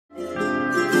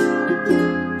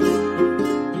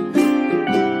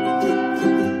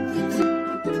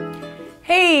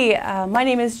my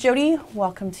name is Jodi.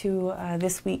 Welcome to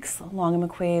this week's Long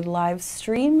McQuade live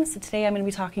stream. So today I'm going to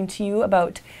be talking to you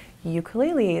about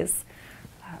ukuleles.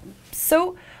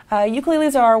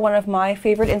 Ukuleles are one of my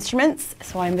favorite instruments,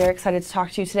 so I'm very excited to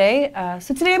talk to you today.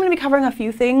 So today I'm going to be covering a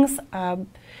few things. The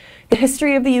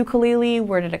history of the ukulele,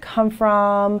 where did it come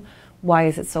from, why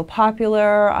is it so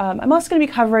popular. I'm also going to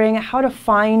be covering how to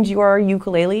find your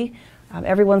ukulele.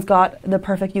 Everyone's got the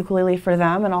perfect ukulele for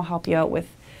them, and I'll help you out with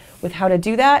how to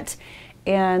do that.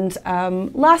 And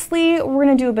lastly, we're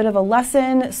going to do a bit of a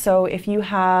lesson. So if you don't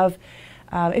have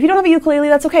a ukulele,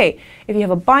 that's okay. If you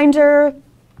have a binder,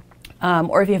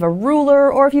 or if you have a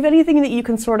ruler, or if you have anything that you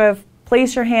can sort of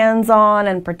place your hands on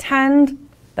and pretend,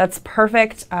 that's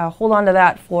perfect. Hold on to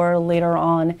that for later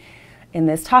on in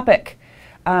this topic.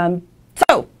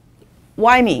 So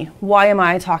why me? Why am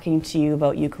I talking to you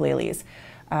about ukuleles?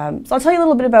 So I'll tell you a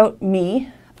little bit about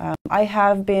me. I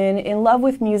have been in love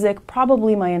with music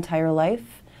probably my entire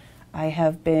life. I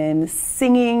have been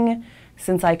singing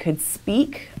since I could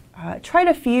speak. Tried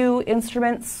a few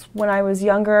instruments when I was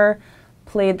younger,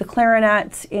 played the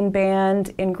clarinet in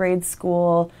band in grade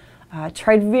school,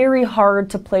 tried very hard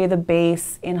to play the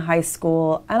bass in high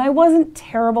school, and I wasn't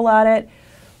terrible at it,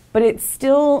 but it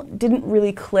still didn't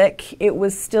really click. It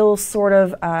was still sort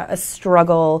of a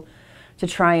struggle to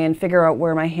try and figure out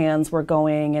where my hands were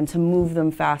going and to move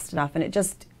them fast enough, and it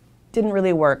just didn't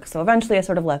really work. So eventually I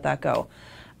sort of let that go.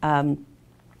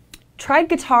 Tried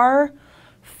guitar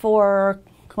a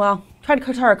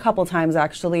couple times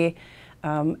actually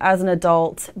as an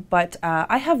adult, but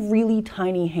I have really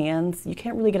tiny hands. You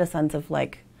can't really get a sense of,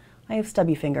 like, I have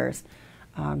stubby fingers.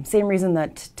 Same reason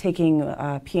that taking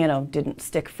piano didn't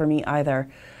stick for me either.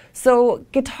 So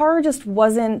guitar just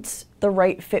wasn't the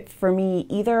right fit for me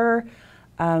either.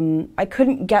 I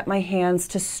couldn't get my hands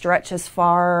to stretch as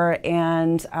far,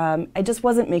 and I just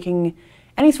wasn't making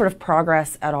any sort of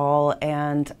progress at all,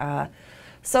 and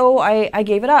so I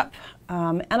gave it up.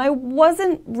 And I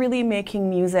wasn't really making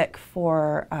music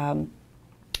for a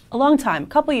long time, a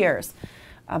couple years,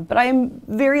 but I am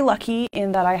very lucky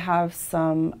in that I have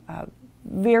some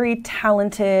very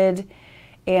talented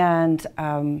and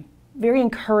very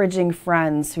encouraging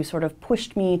friends who sort of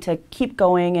pushed me to keep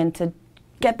going and to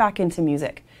get back into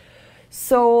music.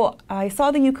 So I saw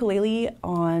the ukulele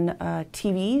on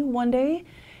TV one day,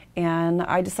 and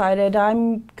I decided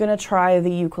I'm gonna try the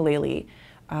ukulele.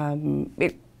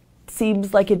 It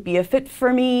seems like it'd be a fit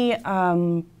for me.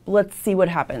 Let's see what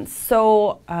happens.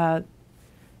 So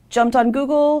jumped on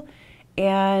Google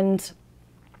and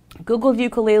Googled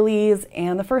ukuleles,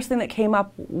 and the first thing that came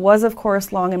up was, of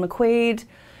course, Long McQuade.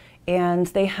 And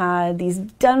they had these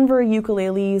Denver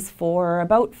ukuleles for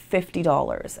about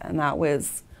 $50, and that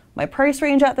was my price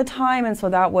range at the time, and so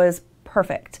that was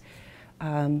perfect.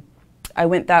 I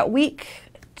went that week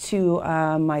to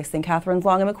my St. Catharines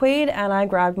Long McQuade, and I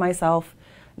grabbed myself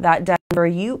that Denver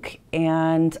uke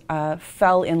and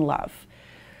fell in love.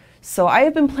 So I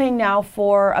have been playing now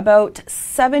for about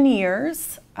 7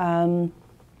 years.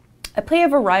 I play a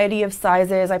variety of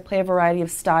sizes, I play a variety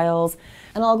of styles,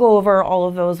 and I'll go over all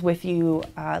of those with you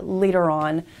later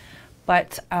on.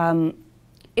 But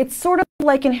it's sort of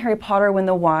like in Harry Potter when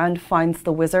the wand finds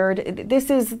the wizard. This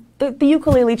is, the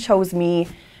ukulele chose me,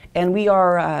 and we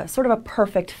are sort of a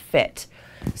perfect fit.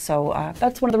 So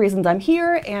that's one of the reasons I'm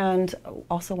here, and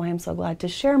also why I'm so glad to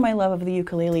share my love of the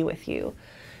ukulele with you.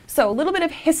 So a little bit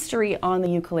of history on the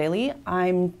ukulele.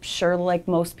 I'm sure, like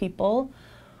most people,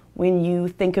 when you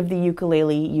think of the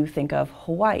ukulele, you think of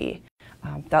Hawaii.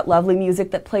 That lovely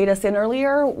music that played us in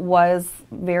earlier was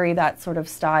very that sort of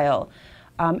style.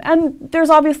 And there's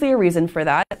obviously a reason for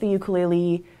that. The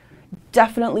ukulele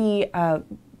definitely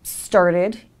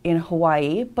started in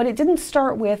Hawaii, but it didn't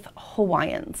start with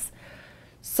Hawaiians.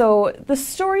 So the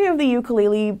story of the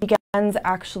ukulele begins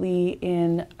actually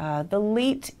in the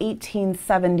late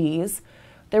 1870s.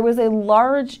 There was a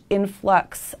large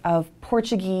influx of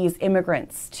Portuguese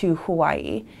immigrants to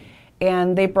Hawaii,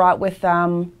 and they brought with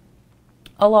them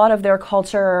a lot of their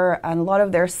culture and a lot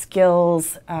of their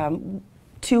skills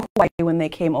to Hawaii when they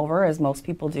came over, as most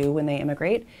people do when they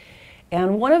immigrate.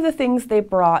 And one of the things they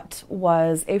brought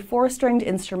was a four-stringed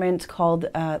instrument called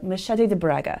machete de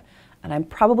braga. And I'm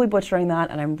probably butchering that,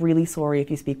 and I'm really sorry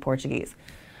if you speak Portuguese.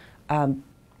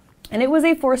 And it was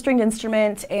a four-stringed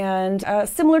instrument, and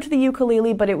similar to the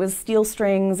ukulele, but it was steel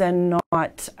strings and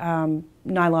not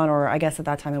nylon, or I guess at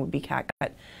that time it would be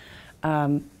catgut.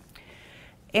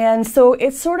 And so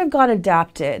it sort of got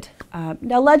adapted.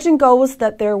 Now legend goes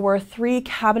that there were 3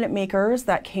 cabinet makers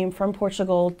that came from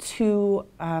Portugal to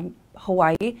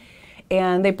Hawaii,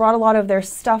 and they brought a lot of their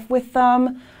stuff with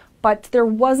them, but there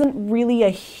wasn't really a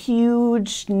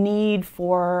huge need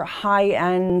for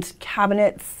high-end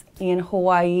cabinets in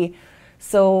Hawaii.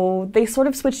 So they sort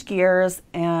of switched gears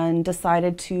and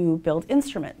decided to build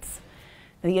instruments.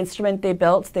 The instrument they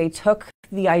built, they took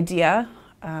the idea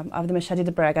of the machete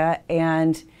de brega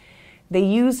and they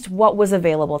used what was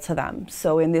available to them.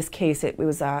 So in this case, it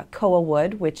was koa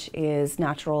wood, which is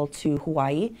natural to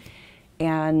Hawaii.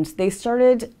 And they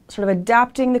started sort of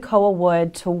adapting the koa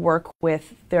wood to work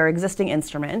with their existing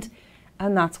instrument,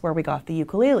 and that's where we got the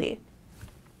ukulele.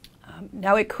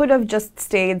 Now it could have just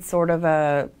stayed sort of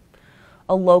a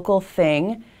local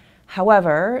thing.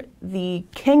 However, the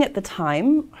king at the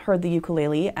time heard the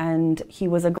ukulele and he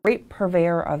was a great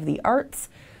purveyor of the arts.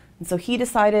 And so he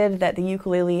decided that the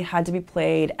ukulele had to be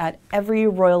played at every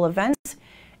royal event.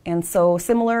 And so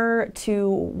similar to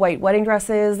white wedding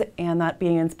dresses and that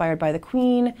being inspired by the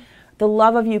Queen, the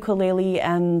love of ukulele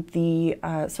and the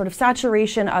sort of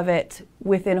saturation of it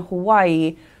within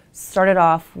Hawaii started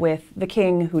off with the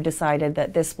king, who decided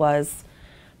that this was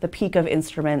the peak of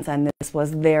instruments and this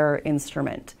was their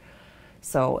instrument.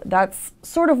 So that's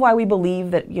sort of why we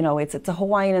believe that, you know, it's a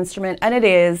Hawaiian instrument, and it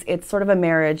is. It's sort of a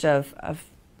marriage of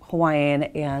Hawaiian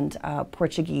and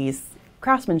Portuguese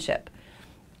craftsmanship.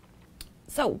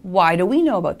 So why do we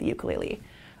know about the ukulele?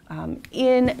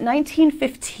 In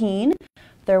 1915,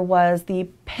 there was the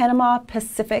Panama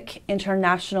Pacific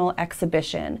International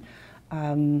Exhibition.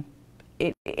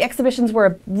 Exhibitions were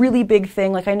a really big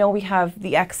thing. Like, I know we have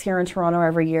the X here in Toronto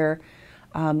every year,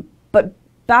 but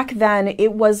back then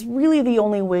it was really the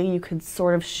only way you could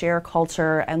sort of share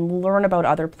culture and learn about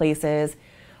other places.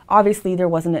 Obviously there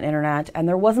wasn't an internet and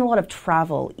there wasn't a lot of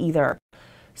travel either.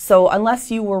 So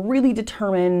unless you were really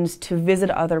determined to visit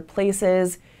other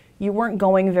places, you weren't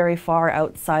going very far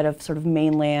outside of sort of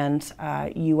mainland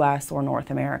US or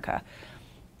North America.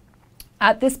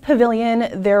 At this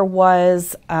pavilion, there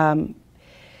was a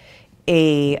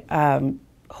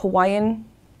Hawaiian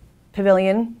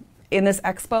pavilion in this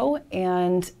expo,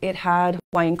 and it had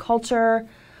Hawaiian culture.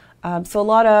 So a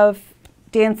lot of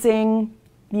dancing,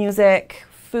 music,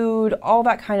 food, all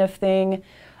that kind of thing,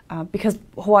 because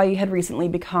Hawaii had recently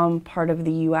become part of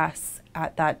the US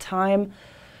at that time.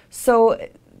 So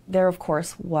there, of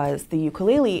course, was the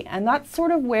ukulele, and that's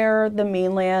sort of where the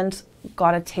mainland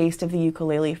got a taste of the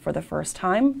ukulele for the first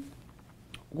time,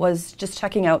 was just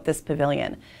checking out this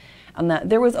pavilion. And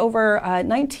there was over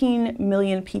 19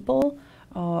 million people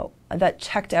that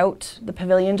checked out the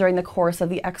pavilion during the course of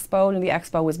the expo, and the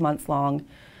expo was months long,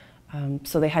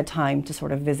 so they had time to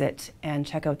sort of visit and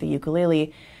check out the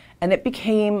ukulele, and it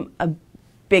became a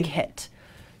big hit.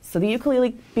 So the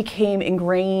ukulele became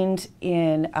ingrained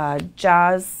in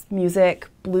jazz music,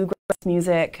 bluegrass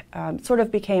music, sort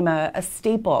of became a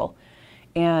staple,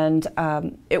 and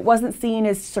it wasn't seen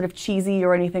as sort of cheesy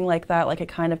or anything like that, like it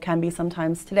kind of can be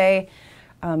sometimes today.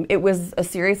 It was a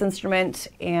serious instrument,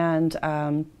 and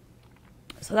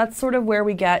so that's sort of where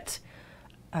we get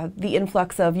the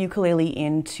influx of ukulele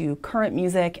into current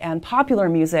music and popular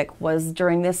music, was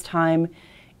during this time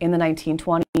in the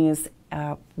 1920s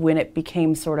when it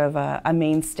became sort of a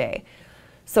mainstay.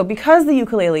 So because the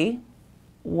ukulele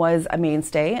was a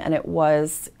mainstay and it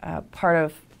was part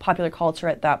of popular culture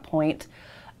at that point,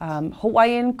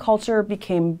 Hawaiian culture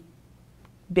became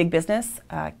big business.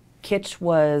 Kitsch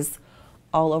was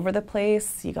all over the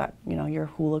place. You got, you know, your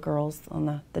hula girls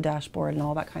on the dashboard and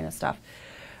all that kind of stuff.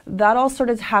 That all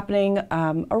started happening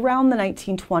around the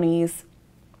 1920s.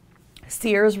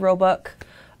 Sears Roebuck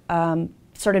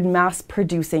started mass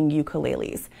producing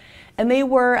ukuleles. And they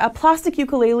were a plastic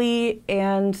ukulele,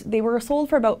 and they were sold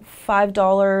for about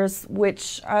 $5,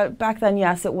 which back then,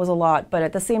 yes, it was a lot, but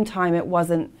at the same time, it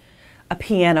wasn't a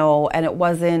piano, and it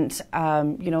wasn't,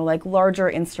 you know, like larger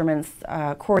instruments.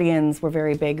 Accordions were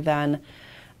very big then.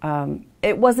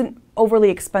 It wasn't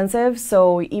overly expensive,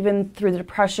 so even through the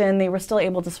Depression, they were still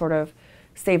able to sort of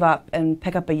save up and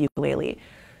pick up a ukulele.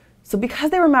 So because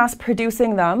they were mass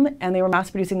producing them, and they were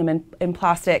mass producing them in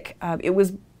plastic, it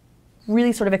was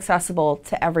really sort of accessible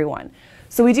to everyone.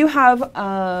 So we do have,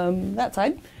 that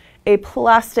side, a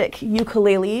plastic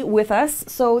ukulele with us.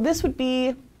 So this would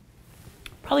be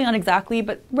probably not exactly,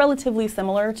 but relatively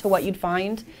similar to what you'd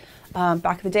find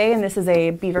back in the day. And this is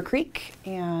a Beaver Creek,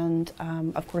 and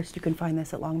of course you can find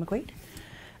this at Long McQuade.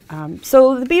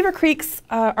 So the Beaver Creeks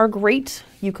are great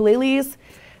ukuleles.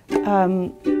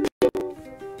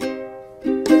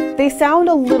 They sound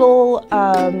a little,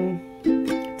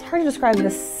 it's hard to describe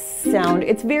this sound.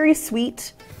 It's very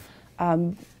sweet,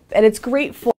 and it's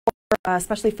great for,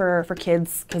 especially for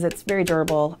kids, because it's very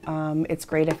durable. It's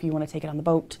great if you want to take it on the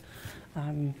boat,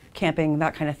 camping,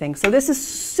 that kind of thing. So this is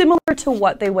similar to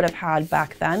what they would have had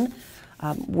back then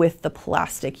with the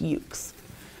plastic ukes.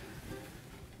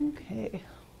 Okay.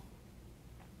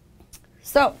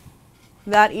 So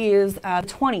that is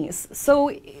 20s. So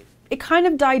it kind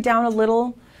of died down a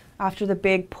little after the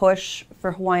big push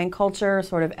for Hawaiian culture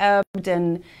sort of ebbed,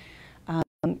 and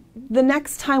the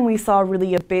next time we saw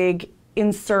really a big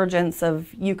insurgence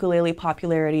of ukulele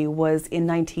popularity was in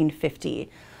 1950.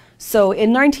 So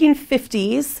in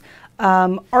 1950s,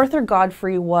 Arthur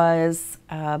Godfrey was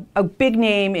a big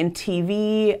name in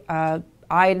TV.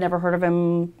 I had never heard of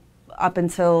him up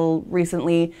until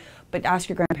recently, but ask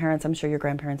your grandparents, I'm sure your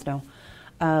grandparents know.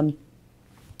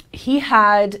 He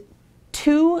had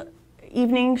 2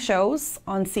 evening shows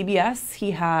on CBS.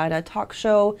 He had a talk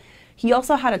show. He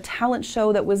also had a talent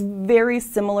show that was very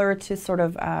similar to sort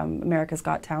of America's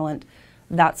Got Talent,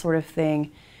 that sort of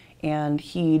thing. And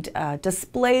he'd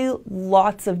display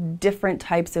lots of different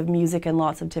types of music and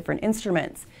lots of different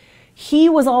instruments. He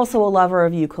was also a lover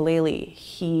of ukulele.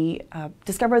 He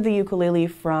discovered the ukulele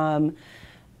from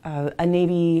a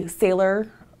Navy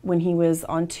sailor when he was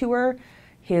on tour.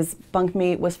 His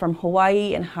bunkmate was from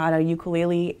Hawaii and had a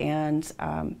ukulele and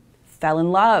fell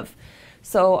in love.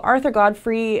 So Arthur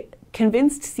Godfrey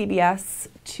convinced CBS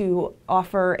to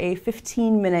offer a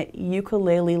 15-minute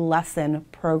ukulele lesson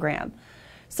program.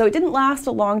 So it didn't last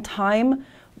a long time,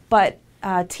 but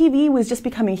TV was just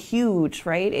becoming huge,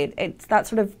 right? It's that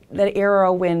sort of that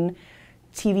era when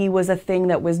TV was a thing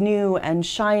that was new and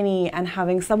shiny, and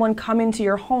having someone come into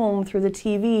your home through the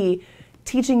TV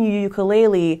teaching you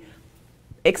ukulele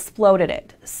exploded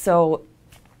it. So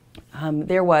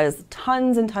there was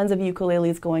tons and tons of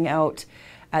ukuleles going out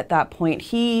at that point.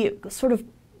 He sort of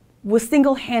was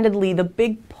single-handedly the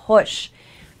big push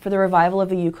for the revival of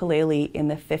the ukulele in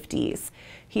the 50s.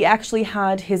 He actually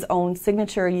had his own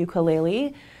signature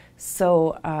ukulele.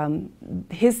 So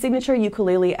his signature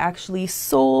ukulele actually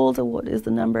sold, what is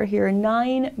the number here,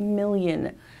 9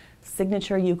 million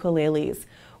signature ukuleles,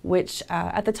 which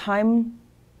at the time,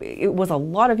 it was a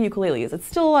lot of ukuleles. It's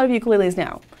still a lot of ukuleles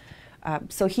now.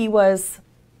 So he was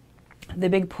the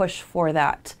big push for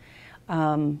that.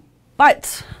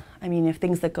 But, I mean, if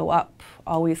things that go up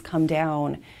always come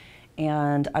down,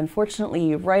 and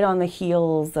unfortunately, right on the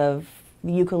heels of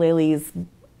the ukulele's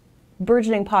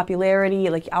burgeoning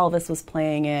popularity, like Elvis was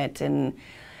playing it, and,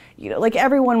 you know, like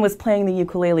everyone was playing the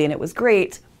ukulele, and it was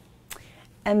great.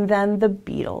 And then the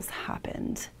Beatles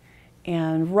happened,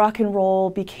 and rock and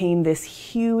roll became this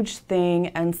huge thing,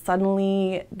 and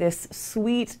suddenly this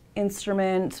sweet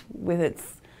instrument with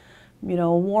its, you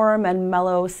know, warm and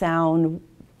mellow sound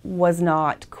was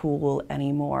not cool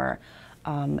anymore.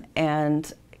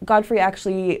 And Godfrey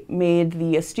actually made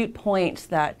the astute point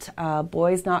that a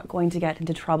boy's not going to get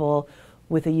into trouble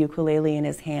with a ukulele in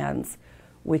his hands,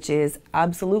 which is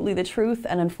absolutely the truth,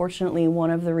 and unfortunately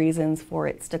one of the reasons for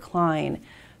its decline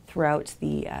throughout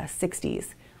the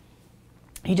 60s.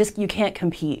 You can't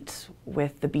compete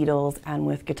with the Beatles and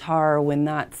with guitar when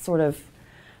that's sort of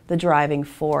the driving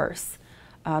force.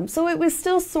 So it was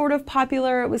still sort of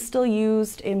popular. It was still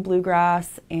used in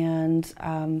bluegrass and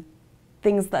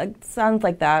things that sounds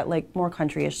like that, like more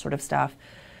country-ish sort of stuff.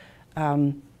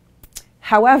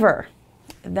 However,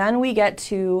 then we get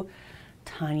to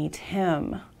Tiny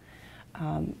Tim.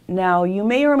 Now, you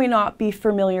may or may not be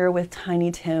familiar with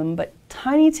Tiny Tim, but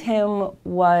Tiny Tim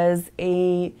was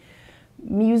a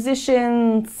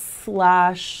musician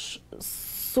slash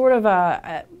sort of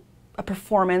a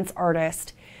performance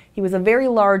artist. He was a very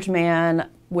large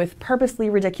man with purposely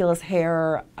ridiculous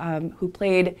hair who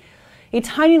played a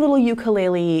tiny little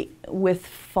ukulele with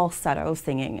falsetto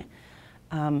singing.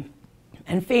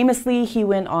 And famously, he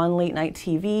went on late night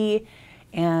TV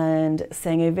and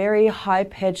sang a very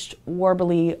high-pitched,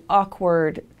 warbly,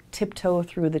 awkward Tiptoe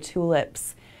Through the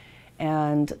Tulips,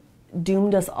 and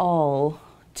doomed us all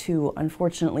to,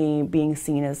 unfortunately, being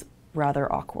seen as rather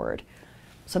awkward.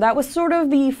 So that was sort of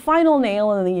the final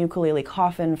nail in the ukulele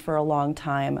coffin for a long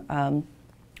time.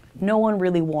 No one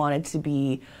really wanted to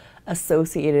be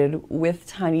associated with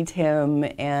Tiny Tim,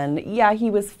 and yeah,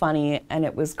 he was funny and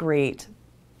it was great,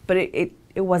 but it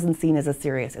wasn't seen as a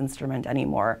serious instrument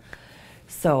anymore.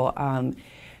 So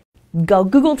go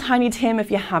Google Tiny Tim if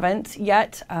you haven't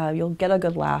yet. You'll get a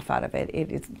good laugh out of it.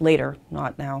 It's later,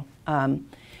 not now.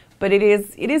 But it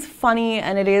is funny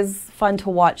and it is fun to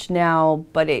watch now,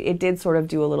 but it did sort of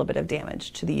do a little bit of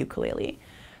damage to the ukulele.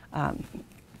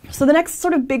 So the next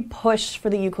sort of big push for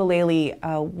the ukulele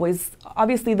was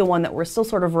obviously the one that we're still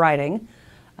sort of riding.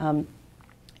 And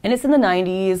it's in the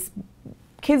 90s.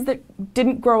 Kids that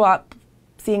didn't grow up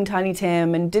seeing Tiny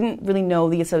Tim and didn't really know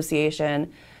the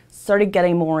association started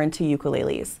getting more into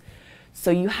ukuleles.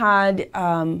 So you had,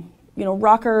 you know,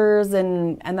 rockers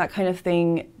and that kind of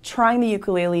thing trying the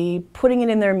ukulele, putting it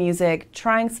in their music,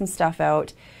 trying some stuff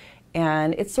out,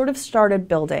 and it sort of started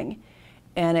building,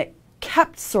 and it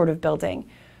kept sort of building.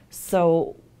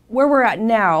 So where we're at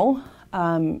now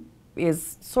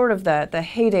is sort of the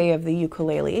heyday of the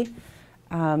ukulele,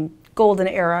 golden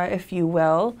era, if you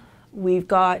will. We've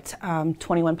got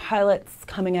 21 Pilots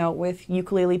coming out with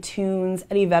ukulele tunes.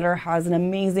 Eddie Vedder has an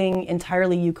amazing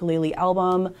entirely ukulele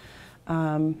album,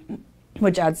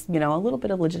 which adds, you know, a little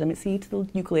bit of legitimacy to the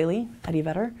ukulele, Eddie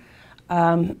Vedder.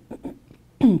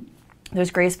 There's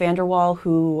Grace VanderWaal,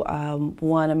 who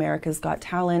won America's Got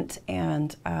Talent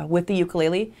and with the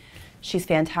ukulele. She's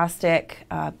fantastic.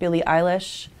 Billie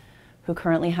Eilish, who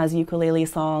currently has ukulele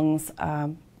songs.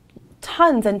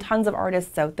 Tons and tons of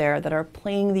artists out there that are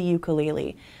playing the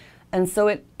ukulele. And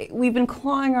so we've been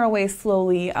clawing our way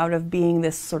slowly out of being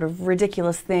this sort of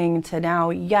ridiculous thing to now,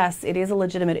 yes, it is a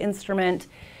legitimate instrument.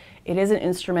 It is an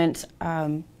instrument,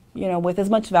 you know, with as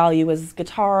much value as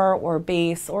guitar or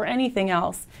bass or anything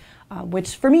else,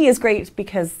 which for me is great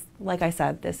because, like I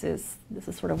said, this is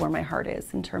sort of where my heart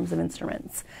is in terms of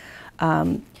instruments.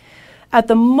 At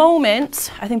the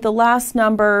moment, I think the last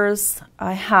numbers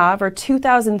I have are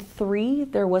 2003.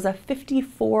 There was a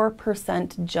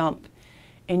 54% jump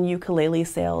in ukulele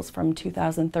sales from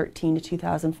 2013 to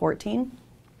 2014.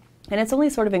 And it's only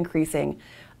sort of increasing.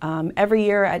 Every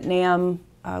year at NAMM,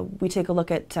 we take a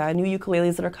look at new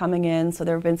ukuleles that are coming in. So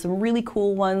there have been some really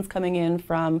cool ones coming in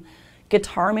from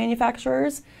guitar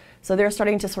manufacturers. So they're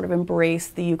starting to sort of embrace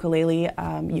the ukulele.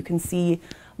 You can see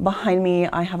behind me,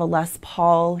 I have a Les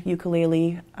Paul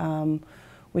ukulele,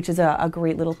 which is a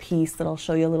great little piece that I'll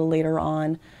show you a little later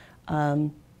on.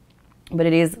 But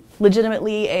it is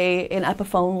legitimately an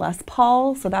Epiphone Les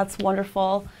Paul, so that's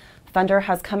wonderful. Fender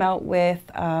has come out with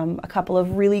a couple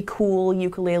of really cool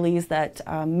ukuleles that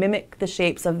mimic the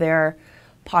shapes of their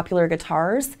popular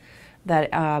guitars that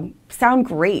sound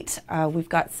great. We've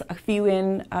got a few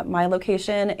in at my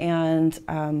location,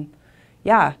 and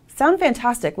yeah, sound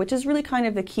fantastic, which is really kind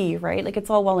of the key, right? Like, it's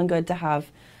all well and good to have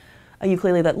a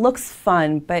ukulele that looks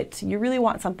fun, but you really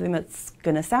want something that's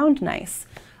gonna sound nice.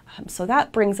 So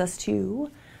that brings us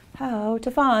to how to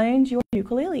find your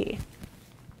ukulele.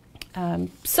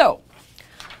 So,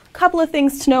 a couple of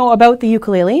things to know about the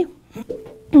ukulele.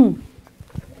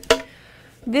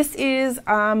 This is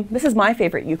my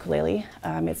favorite ukulele.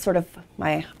 It's sort of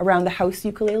my around the house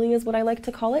ukulele is what I like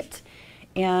to call it.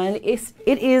 And it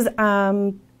is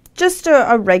just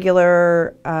a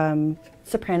regular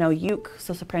soprano uke.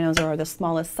 So sopranos are the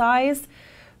smallest size.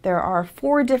 There are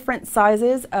 4 different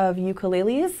sizes of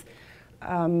ukuleles,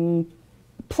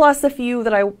 plus a few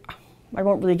that I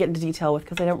won't really get into detail with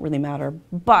because they don't really matter.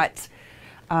 But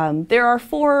there are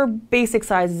 4 basic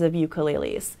sizes of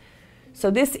ukuleles.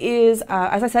 So this is,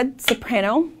 as I said,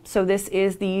 soprano. So this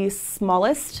is the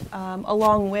smallest,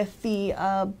 along with the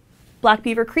Black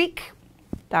Beaver Creek.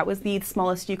 That was the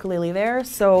smallest ukulele there.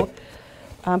 So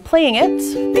playing it.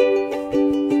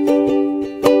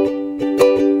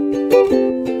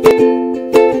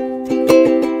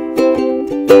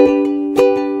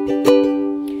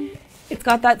 It's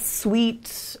got that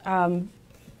sweet,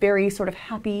 very sort of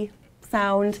happy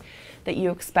sound that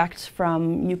you expect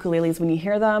from ukuleles when you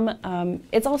hear them.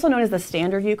 It's also known as the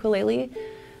standard ukulele.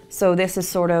 So this is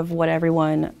sort of what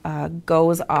everyone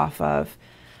goes off of.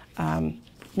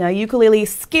 Now, ukulele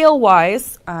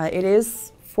scale-wise, it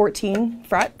is 14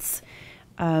 frets.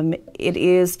 It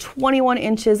is 21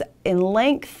 inches in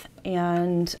length,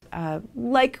 and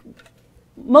like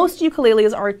most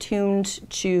ukuleles are tuned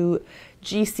to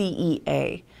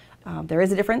GCEA. There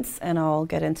is a difference, and I'll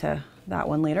get into that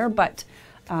one later. But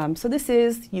so this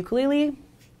is ukulele,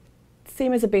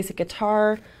 same as a basic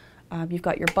guitar. You've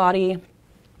got your body,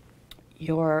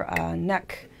 your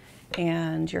neck,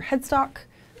 and your headstock,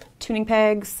 tuning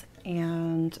pegs,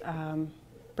 and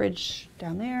bridge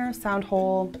down there, sound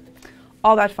hole,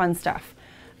 all that fun stuff.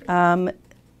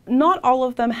 Not all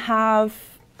of them have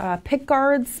pick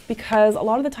guards, because a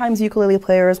lot of the times ukulele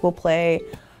players will play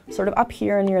sort of up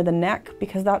here near the neck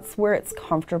because that's where it's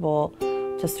comfortable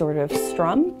to sort of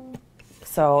strum.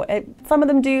 So some of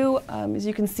them do, as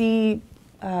you can see,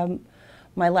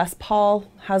 my Les Paul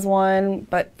has one,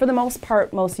 but for the most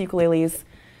part, most ukuleles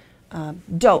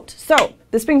don't. So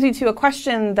this brings me to a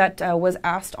question that was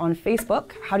asked on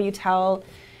Facebook. How do you tell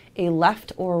a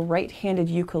left or right-handed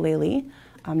ukulele?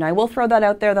 Now I will throw that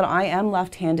out there that I am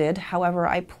left-handed. However,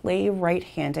 I play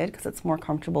right-handed because it's more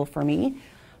comfortable for me.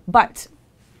 But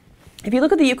if you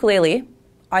look at the ukulele,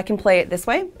 I can play it this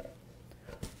way,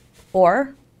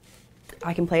 or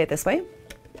I can play it this way.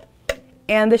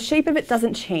 and the shape of it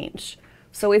doesn't change.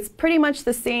 So it's pretty much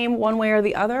the same one way or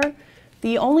the other.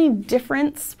 The only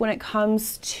difference when it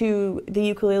comes to the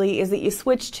ukulele is that you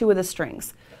switch two of the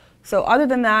strings. So other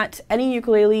than that, any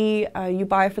ukulele you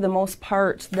buy for the most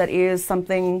part that is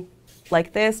something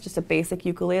like this, just a basic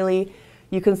ukulele,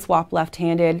 you can swap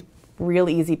left-handed, real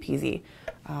easy peasy.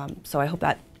 So I hope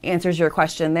that answers your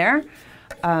question there.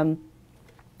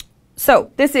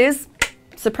 So this is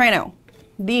soprano.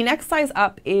 The next size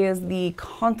up is the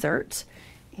concert,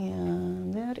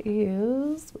 and that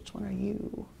is, which one are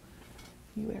you?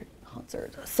 You are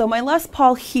concert. So my Les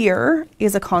Paul here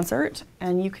is a concert,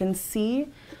 and you can see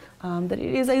that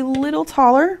it is a little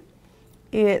taller.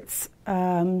 It's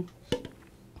the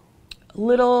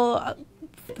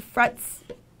frets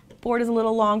board is a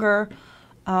little longer.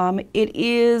 It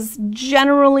is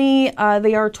generally,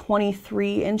 they are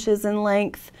 23 inches in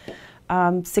length,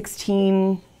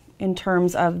 16 in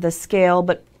terms of the scale,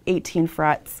 but 18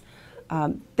 frets.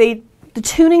 The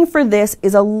tuning for this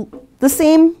is the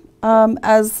same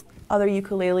as other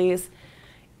ukuleles.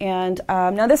 And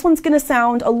now this one's going to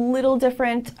sound a little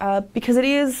different because it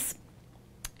is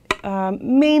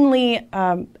mainly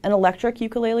an electric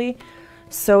ukulele.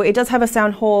 So it does have a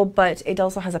sound hole, but it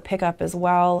also has a pickup as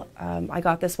well. I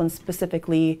got this one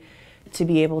specifically to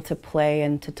be able to play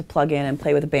and to plug in and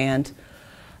play with a band.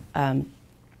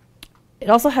 It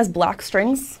also has black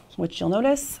strings, which you'll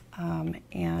notice,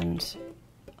 and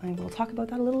I will talk about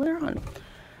that a little later on.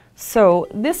 So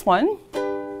this one,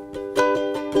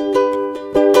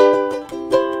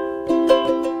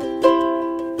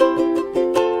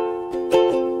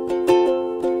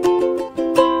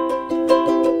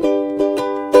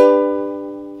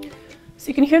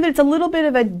 you can hear that it's a little bit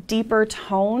of a deeper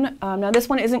tone. Now this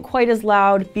one isn't quite as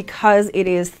loud because it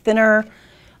is thinner,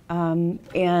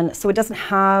 and so it doesn't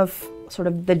have sort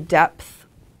of the depth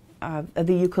of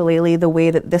the ukulele the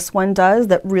way that this one does,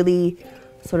 that really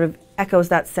sort of echoes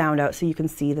that sound out. So you can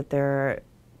see that they're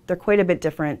quite a bit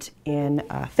different in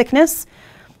thickness.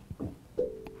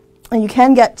 And you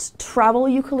can get travel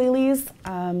ukuleles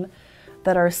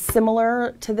that are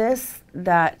similar to this,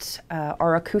 that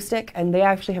are acoustic, and they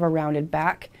actually have a rounded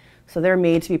back. So they're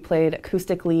made to be played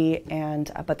acoustically, and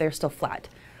but they're still flat.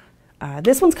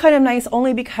 This one's kind of nice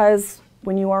only because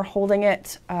when you are holding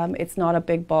it, it's not a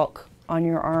big bulk on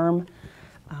your arm.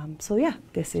 So yeah,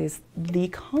 this is the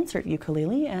concert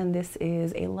ukulele, and this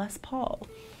is a Les Paul.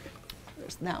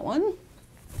 There's that one.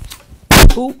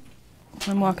 Ooh,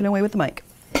 I'm walking away with the mic.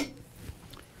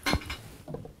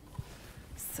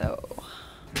 So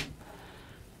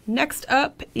next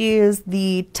up is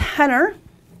the tenor.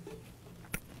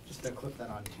 Just clip that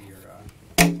onto your...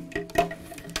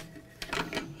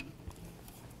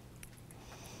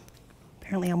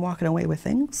 Apparently I'm walking away with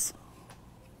things.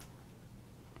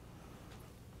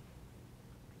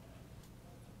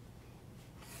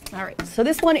 All right, so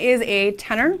this one is a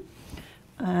tenor,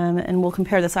 and we'll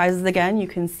compare the sizes again. You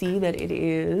can see that it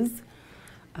is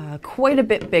quite a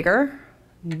bit bigger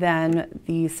than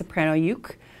the soprano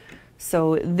uke.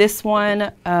 So this one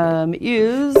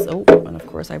is, oh, and of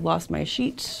course I've lost my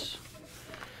sheet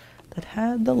that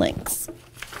had the links.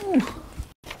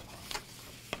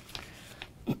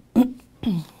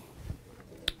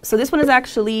 So this one is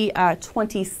actually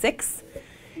 26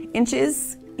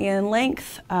 inches in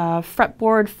length.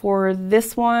 Fretboard for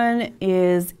this one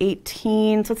is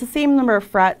 18, so it's the same number of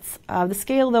frets. The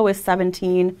scale though is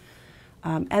 17,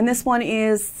 and this one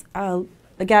is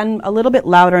again a little bit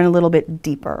louder and a little bit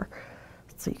deeper.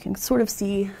 So you can sort of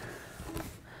see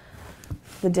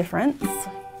the difference.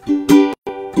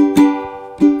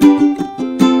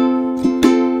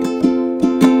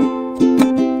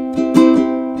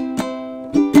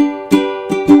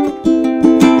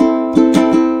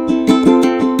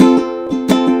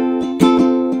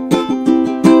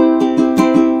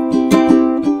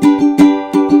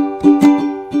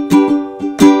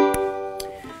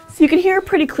 So you can hear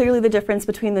pretty clearly the difference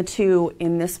between the two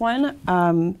in this one.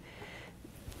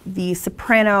 The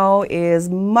soprano is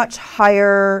much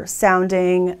higher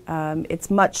sounding,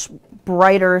 it's much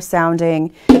brighter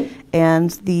sounding, and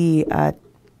the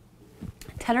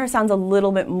tenor sounds a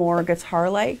little bit more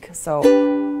guitar-like, so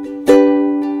you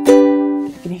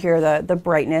can hear the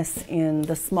brightness in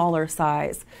the smaller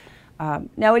size.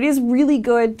 Now it is really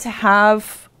good to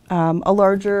have a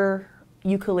larger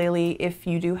ukulele if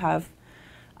you do have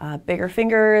bigger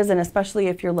fingers, and especially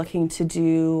if you're looking to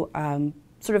do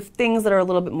sort of things that are a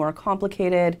little bit more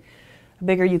complicated. A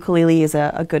bigger ukulele is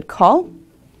a good call.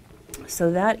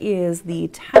 So that is the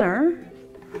tenor.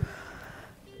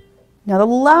 Now the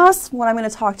last one I'm going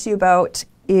to talk to you about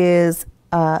is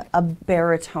a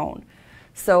baritone.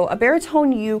 So a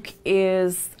baritone uke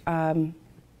is,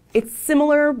 it's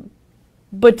similar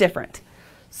but different.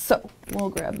 So we'll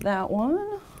grab that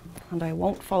one, and I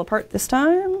won't fall apart this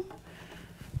time.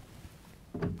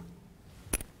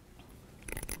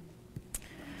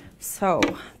 So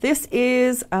this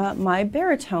is my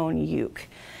baritone uke.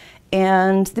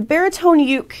 And the baritone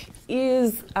uke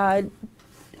is, as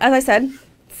I said,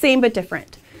 same but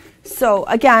different. So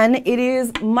again, it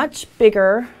is much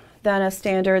bigger than a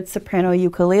standard soprano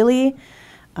ukulele.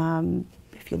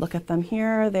 If you look at them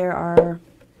here, there are,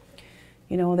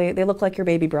 you know, they look like your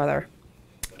baby brother.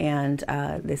 And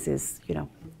this is, you know,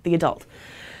 the adult.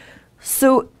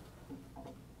 So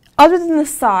other than the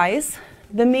size,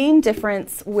 the main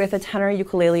difference with a tenor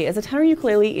ukulele is a tenor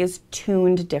ukulele is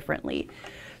tuned differently.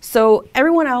 So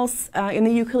everyone else in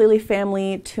the ukulele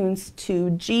family tunes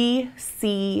to G,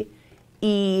 C,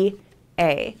 E,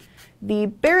 A. The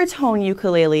baritone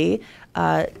ukulele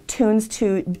tunes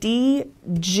to D,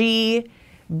 G,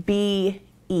 B,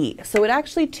 E. So it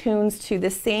actually tunes to the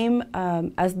same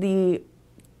as the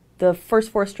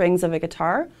first four strings of a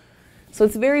guitar. So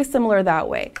it's very similar that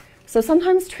way. So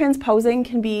sometimes transposing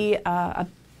can be a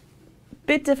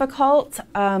bit difficult.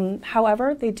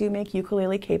 However, they do make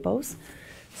ukulele capos.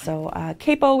 So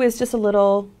capo is just a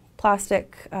little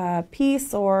plastic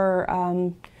piece,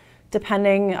 or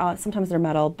depending, sometimes they're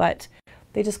metal, but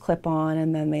they just clip on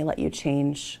and then they let you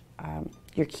change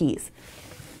your keys.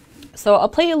 So I'll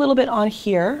play a little bit on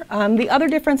here. The other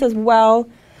difference as well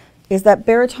is that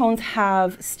baritones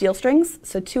have steel strings.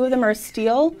 So 2 of them are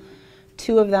steel,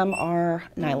 2 of them are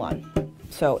nylon.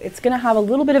 So it's going to have a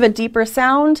little bit of a deeper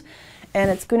sound, and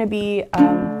it's going to be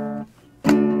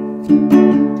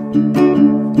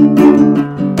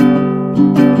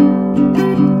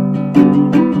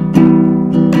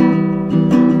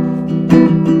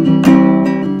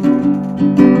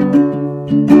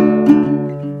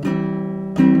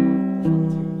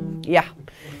yeah,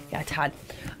 a tad.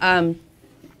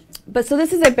 But so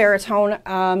this is a baritone,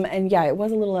 and yeah, it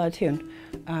was a little out of tune.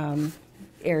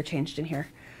 Air changed in here.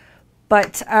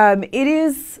 But it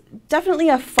is definitely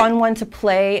a fun one to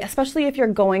play, especially if you're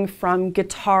going from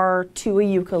guitar to a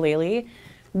ukulele.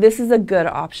 This is a good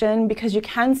option because you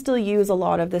can still use a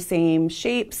lot of the same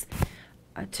shapes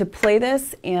to play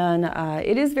this, and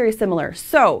it is very similar.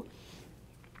 So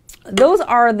those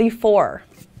are the 4.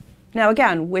 Now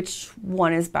again, which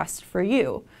one is best for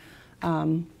you?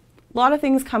 A lot of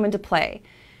things come into play.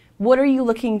 What are you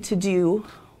looking to do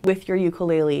with your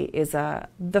ukulele is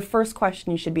the first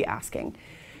question you should be asking.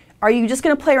 Are you just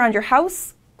going to play around your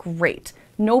house? Great,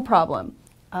 no problem.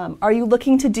 Are you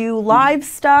looking to do live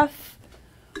stuff?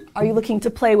 Are you looking to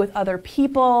play with other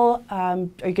people? Are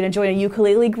you going to join a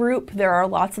ukulele group? There are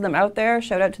lots of them out there.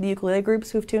 Shout out to the ukulele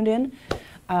groups who've tuned in.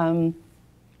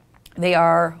 They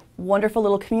are wonderful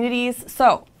little communities.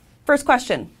 So, first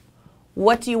question,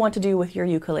 what do you want to do with your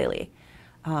ukulele?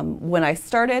 When I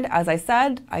started, as I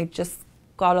said, I just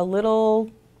got a little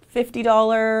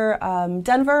 $50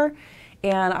 Denver,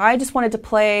 and I just wanted to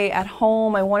play at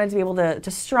home. I wanted to be able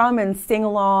to strum and sing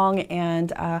along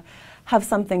and have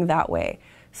something that way.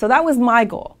 So that was my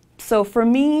goal. So for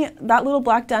me, that little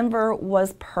black Denver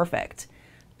was perfect.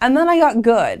 And then I got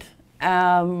good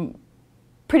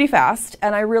pretty fast,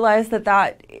 and I realized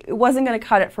that it wasn't going to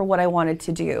cut it for what I wanted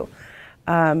to do.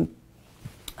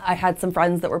 I had some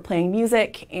friends that were playing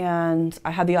music, and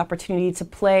I had the opportunity to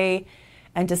play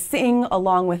and to sing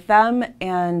along with them,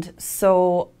 and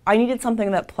so I needed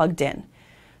something that plugged in.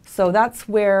 So that's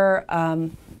where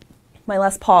my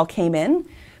Les Paul came in,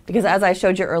 because as I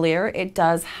showed you earlier, it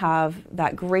does have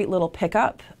that great little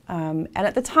pickup. And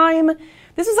at the time,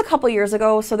 this was a couple years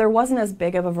ago, so there wasn't as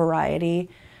big of a variety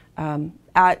you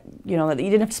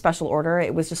didn't have to special order,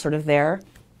 it was just sort of there.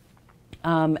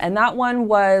 And that one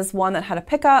was one that had a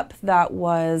pickup that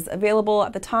was available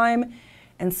at the time.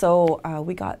 And so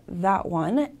we got that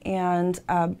one, and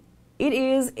it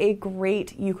is a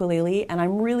great ukulele, and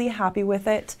I'm really happy with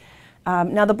it.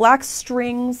 Now the black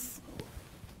strings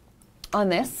on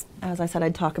this, as I said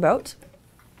I'd talk about.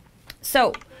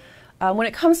 So when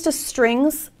it comes to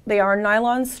strings, they are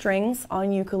nylon strings on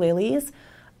ukuleles.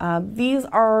 These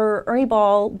are Ernie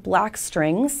Ball black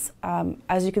strings.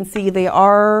 As you can see, they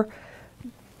are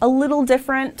a little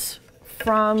different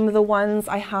from the ones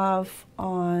I have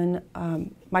on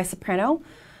my soprano.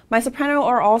 My soprano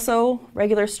are also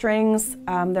regular strings.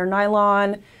 They're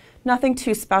nylon, nothing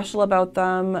too special about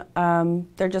them.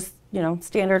 They're just,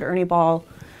 standard Ernie Ball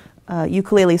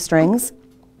ukulele strings.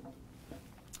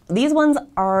 These ones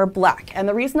are black, and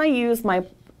the reason I use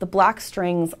the black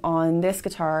strings on this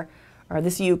guitar, or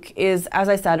this uke, is, as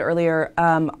I said earlier,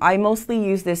 I mostly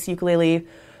use this ukulele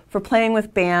for playing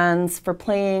with bands, for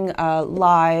playing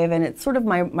live, and it's sort of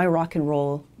my rock and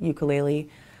roll ukulele,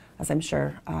 as I'm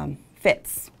sure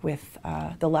fits with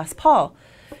the Les Paul.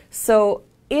 So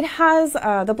it has,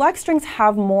 the black strings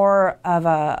have more of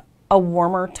a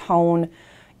warmer tone,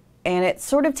 and it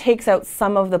sort of takes out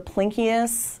some of the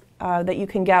plinkiness that you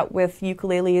can get with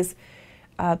ukuleles.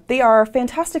 They are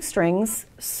fantastic strings,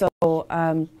 so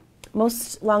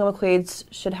most Long McQuades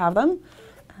should have them.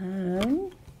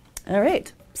 All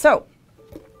right, so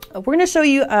we're going to show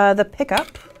you the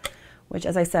pickup, which,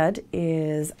 as I said,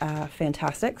 is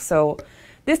fantastic. So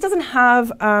this doesn't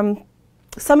have,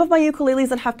 some of my ukuleles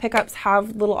that have pickups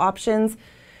have little options.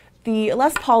 The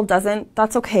Les Paul doesn't.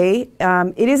 That's okay.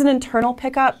 It is an internal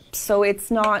pickup, so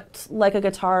it's not like a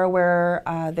guitar where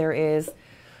there is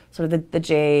sort of the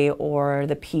J or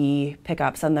the P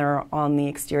pickups and they're on the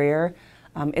exterior.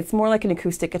 It's more like an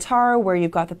acoustic guitar where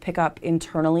you've got the pickup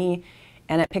internally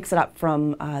and it picks it up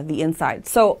from the inside.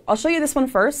 So I'll show you this one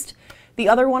first. The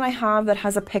other one I have that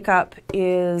has a pickup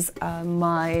is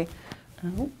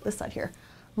this side here,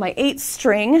 my 8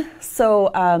 string.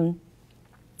 So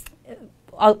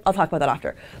I'll talk about that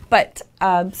after. But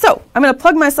so I'm going to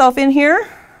plug myself in here,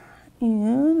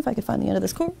 and if I can find the end of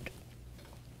this cord.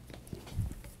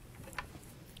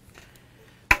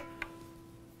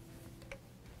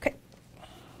 Okay.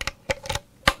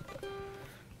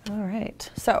 All right.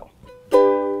 So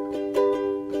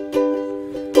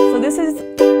this is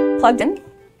plugged in.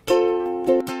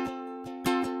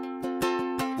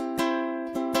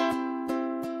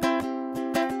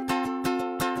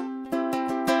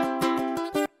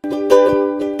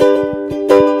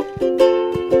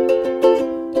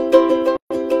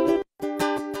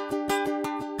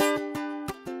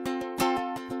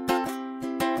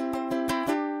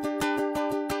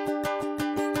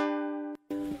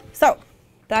 So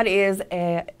that is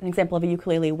an example of a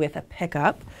ukulele with a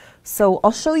pickup. So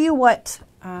I'll show you what,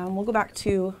 we'll go back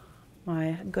to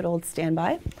my good old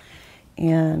standby.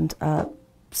 And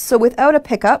so without a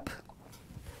pickup,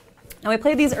 and we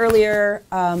played these earlier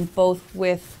both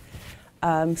with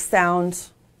sound,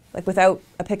 like without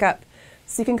a pickup.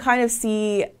 So you can kind of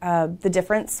see the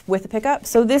difference with the pickup.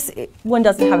 So this one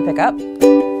doesn't have a pickup.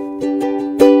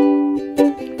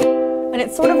 And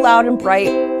it's sort of loud and bright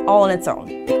all on its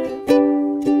own.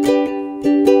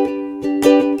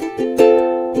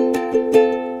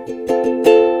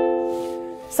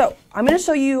 So I'm going to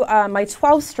show you my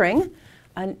 12 string,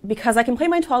 and because I can play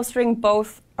my 12 string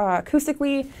both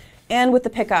acoustically and with the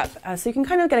pickup, so you can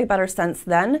kind of get a better sense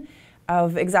then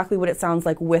of exactly what it sounds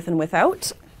like with and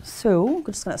without. So I'm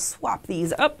just going to swap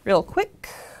these up real quick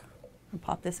and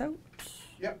pop this out.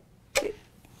 Yep. Okay.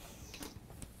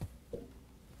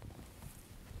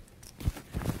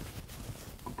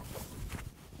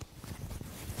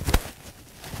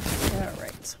 All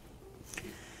right.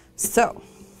 So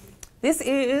this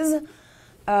is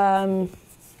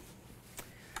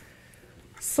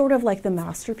sort of like the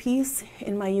masterpiece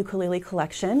in my ukulele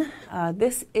collection.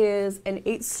 This is an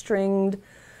 8-stringed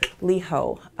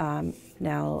Leho.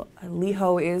 Now,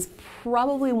 Leho is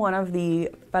probably one of the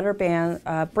better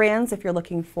brands if you're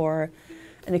looking for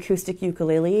an acoustic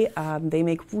ukulele. They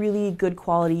make really good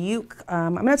quality uke.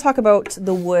 I'm going to talk about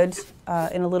the wood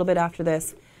in a little bit after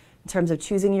this in terms of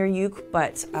choosing your uke,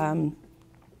 but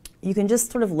you can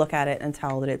just sort of look at it and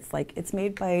tell that it's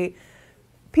made by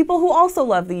people who also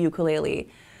love the ukulele.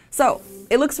 So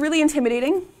it looks really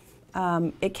intimidating.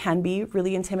 It can be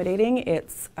really intimidating.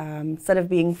 It's instead of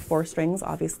being 4 strings,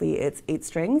 obviously it's 8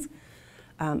 strings.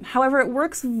 However, it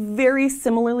works very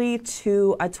similarly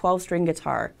to a 12-string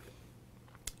guitar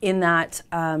in that,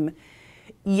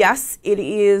 yes, it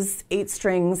is 8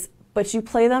 strings, but you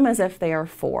play them as if they are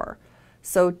 4.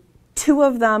 So 2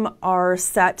 of them are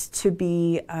set to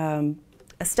be a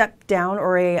step down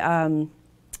or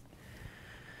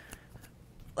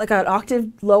like an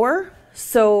octave lower.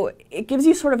 So it gives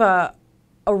you sort of a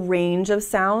range of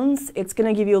sounds. It's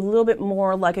going to give you a little bit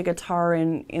more like a guitar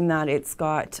in that it's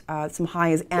got some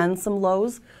highs and some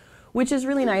lows, which is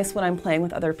really nice when I'm playing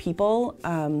with other people.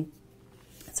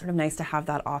 It's sort of nice to have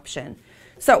that option.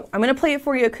 So I'm going to play it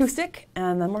for you acoustic,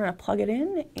 and then we're going to plug it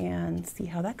in and see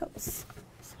how that goes.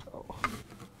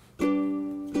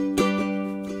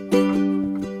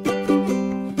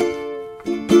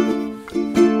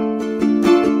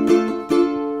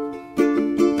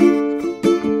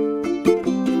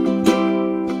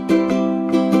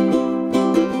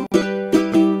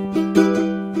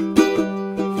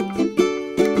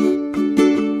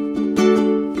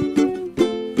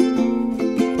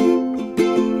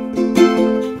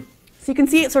 You can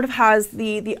see it sort of has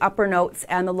the upper notes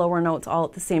and the lower notes all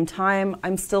at the same time.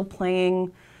 I'm still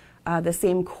playing the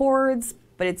same chords,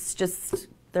 but it's just,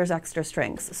 there's extra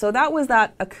strings. So that was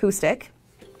that acoustic.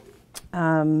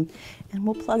 And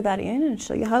we'll plug that in and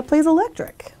show you how it plays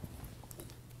electric.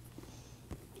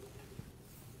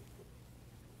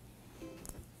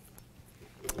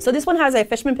 So this one has a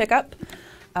Fishman pickup.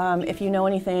 If you know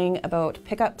anything about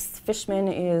pickups, Fishman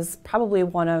is probably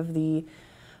one of the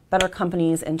better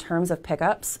companies in terms of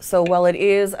pickups. So while it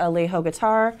is a Leho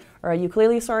guitar, or a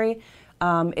ukulele, sorry,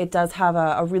 it does have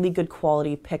a really good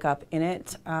quality pickup in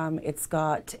it. It's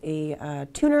got a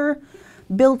tuner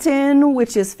built in,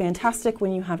 which is fantastic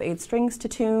when you have 8 strings to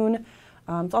tune.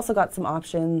 It's also got some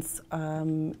options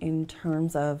in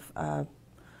terms of,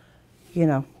 you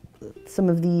know, some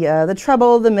of the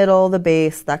treble, the middle, the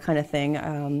bass, that kind of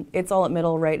thing. It's all at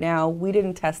middle right now. We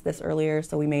didn't test this earlier,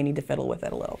 so we may need to fiddle with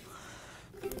it a little.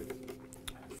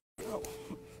 So,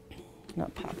 I'll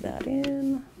pop that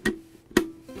in.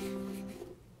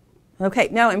 Okay,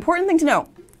 now important thing to know,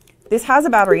 this has a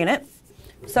battery in it.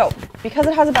 So because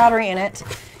it has a battery in it,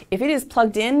 if it is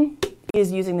plugged in, it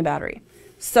is using the battery.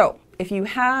 So if you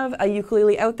have a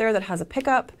ukulele out there that has a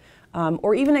pickup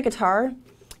or even a guitar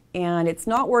and it's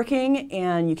not working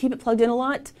and you keep it plugged in a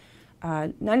lot,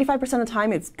 95% of the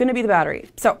time it's going to be the battery.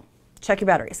 So check your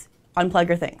batteries, unplug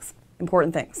your things,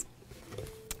 important things.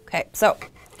 Okay, so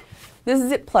this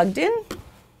is it plugged in.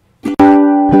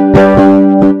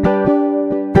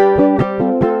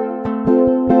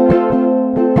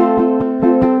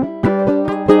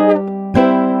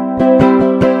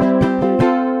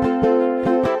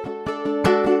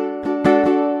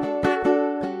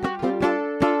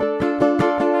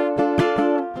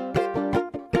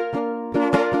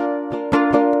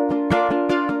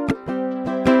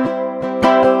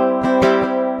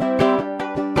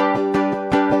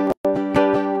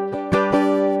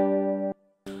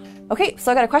 Okay,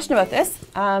 so I got a question about this.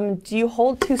 Do you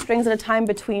hold 2 strings at a time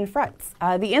between frets?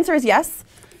 The answer is yes.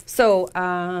 So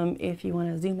if you want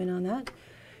to zoom in on that,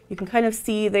 you can kind of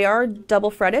see they are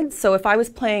double fretted. So if I was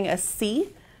playing a C,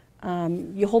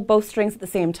 you hold both strings at the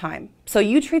same time. So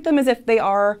you treat them as if they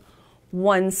are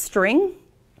 1 string.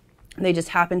 They just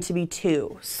happen to be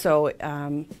 2. So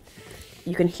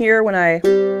you can hear when I...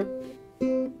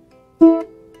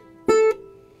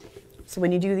 So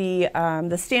when you do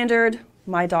the standard,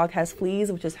 My Dog Has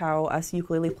Fleas, which is how us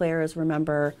ukulele players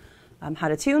remember how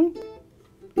to tune.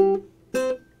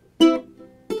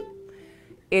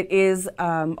 It is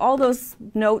all those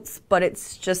notes, but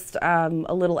it's just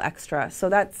a little extra. So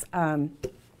that's my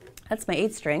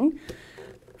 8 string.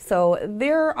 So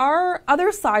there are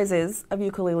other sizes of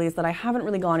ukuleles that I haven't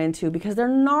really gone into because they're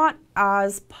not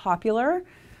as popular.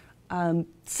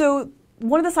 So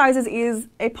one of the sizes is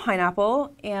a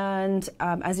pineapple, and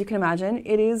as you can imagine,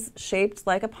 it is shaped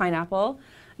like a pineapple.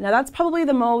 Now that's probably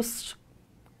the most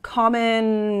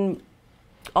common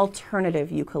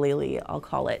alternative ukulele, I'll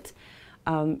call it.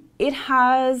 It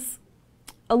has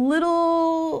a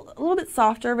little bit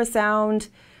softer of a sound.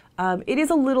 It is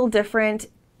a little different.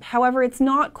 However, it's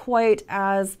not quite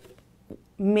as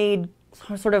made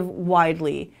sort of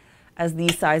widely as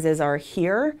these sizes are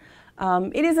here.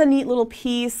 It is a neat little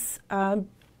piece.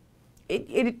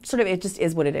 It just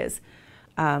is what it is.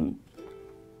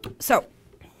 So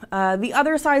the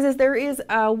other sizes, there is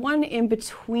one in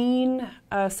between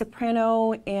a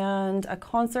soprano and a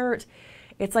concert.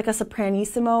 It's like a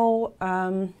sopranissimo.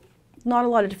 Not a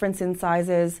lot of difference in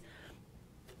sizes.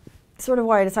 Sort of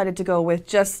why I decided to go with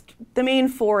just the main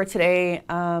 4 today.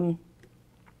 I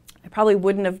probably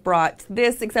wouldn't have brought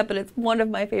this, except that it's one of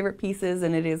my favorite pieces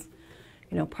and it is,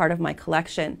 you know, part of my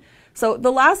collection. So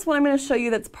the last one I'm going to show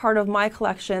you that's part of my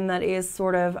collection that is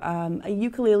sort of a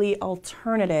ukulele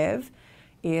alternative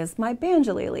is my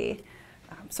banjolele.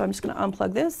 So I'm just going to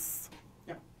unplug this.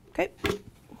 Yeah. Okay.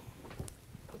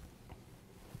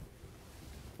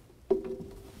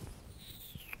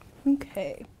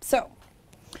 Okay, so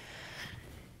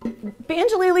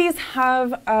banjoleles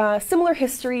have a similar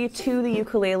history to the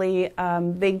ukulele.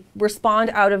 They respond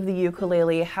out of the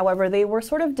ukulele. However, they were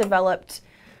sort of developed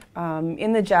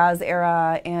in the jazz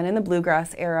era and in the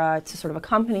bluegrass era to sort of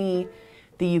accompany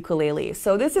the ukulele.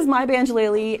 So this is my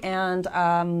banjolele,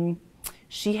 and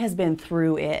she has been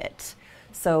through it.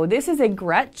 So this is a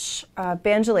Gretsch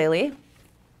banjolele.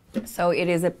 So it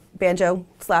is a banjo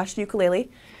 / ukulele.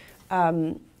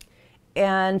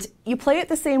 And you play it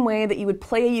the same way that you would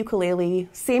play a ukulele,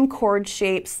 same chord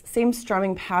shapes, same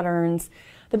strumming patterns.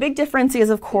 The big difference is,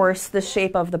 of course, the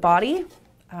shape of the body,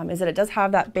 is that it does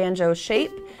have that banjo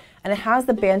shape, and it has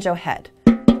the banjo head.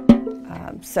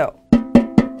 So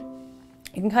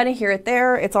you can kind of hear it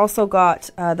there. It's also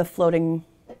got the floating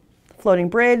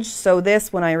bridge. So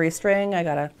this, when I restring, I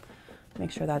gotta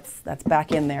make sure that's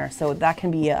back in there. So that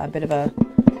can be a bit of a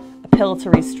pill to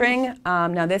restring.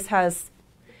 Now this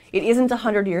it isn't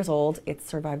 100 years old. It's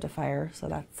survived a fire, so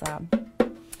that's,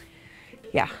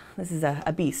 yeah, this is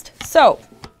a beast. So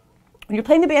when you're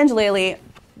playing the banjolele,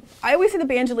 I always say the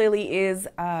banjolele is,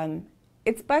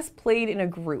 it's best played in a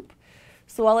group.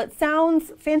 So while it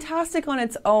sounds fantastic on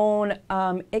its own,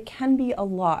 it can be a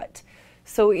lot.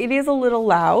 So it is a little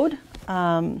loud.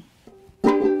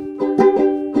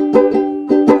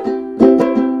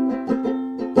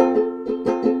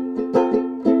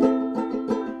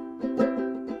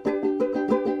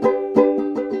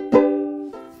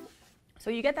 So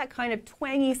you get that kind of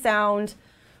twangy sound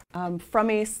from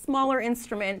a smaller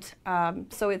instrument.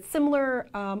 So it's similar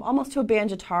almost to a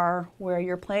banjo-guitar, where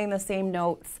you're playing the same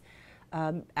notes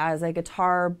as a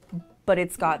guitar, but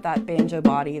it's got that banjo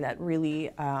body that really,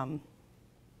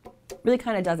 really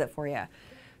kind of does it for you.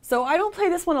 So I don't play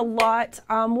this one a lot.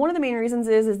 One of the main reasons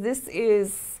is this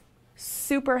is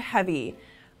super heavy.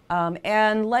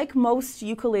 And like most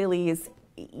ukuleles,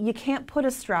 you can't put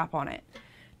a strap on it.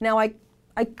 Now I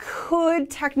could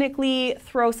technically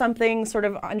throw something sort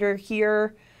of under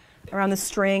here around the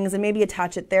strings and maybe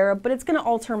attach it there, but it's going to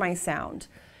alter my sound.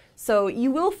 So you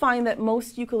will find that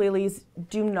most ukuleles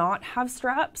do not have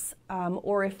straps,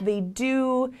 or if they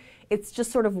do, it's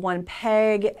just sort of one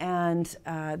peg and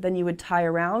then you would tie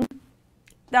around.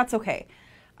 That's okay.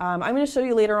 I'm going to show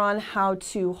you later on how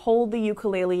to hold the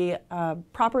ukulele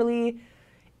properly.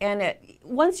 And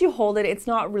once you hold it, it's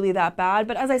not really that bad.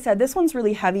 But as I said, this one's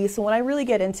really heavy. So when I really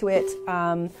get into it,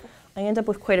 I end up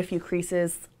with quite a few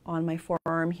creases on my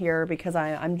forearm here because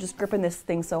I'm just gripping this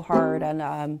thing so hard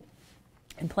and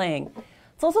playing.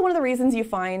 It's also one of the reasons you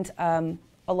find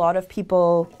a lot of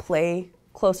people play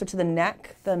closer to the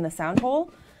neck than the sound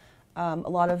hole. A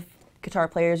lot of guitar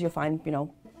players you'll find,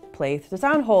 play through the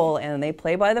sound hole and they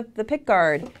play by the pick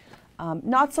guard.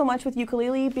 Not so much with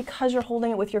ukulele because you're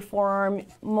holding it with your forearm.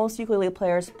 Most ukulele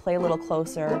players play a little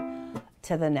closer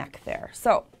to the neck there.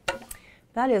 So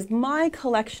that is my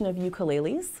collection of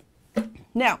ukuleles.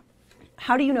 Now,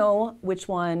 how do you know which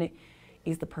one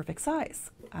is the perfect size?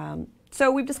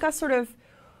 So we've discussed sort of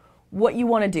what you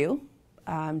want to do.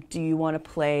 Do you want to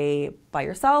play by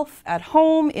yourself at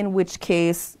home, in which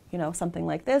case, something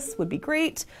like this would be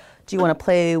great. Do you want to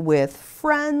play with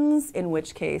friends, in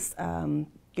which case,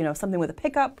 something with a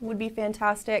pickup would be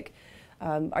fantastic.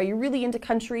 Are you really into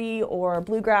country or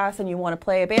bluegrass and you want to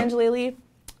play a banjolele?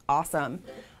 Awesome.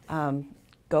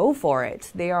 Go for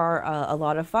it. They are a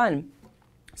lot of fun.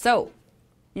 So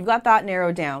you've got that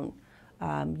narrowed down.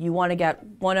 You want to get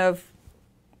one of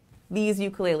these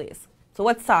ukuleles. So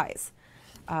what size?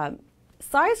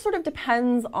 Size sort of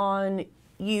depends on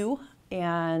you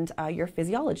and your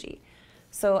physiology.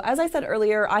 So as I said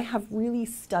earlier, I have really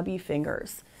stubby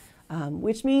fingers.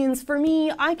 Which means for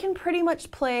me, I can pretty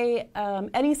much play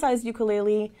any size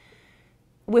ukulele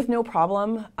with no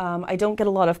problem. I don't get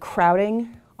a lot of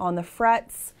crowding on the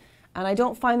frets, and I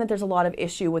don't find that there's a lot of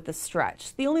issue with the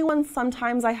stretch. The only one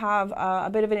sometimes I have a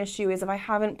bit of an issue is if I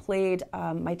haven't played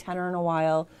my tenor in a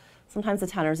while, sometimes the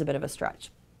tenor is a bit of a stretch.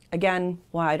 Again,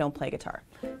 why I don't play guitar.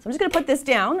 So I'm just going to put this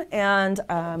down, and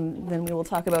then we will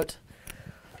talk about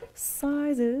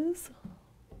sizes.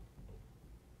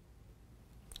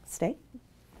 Stay.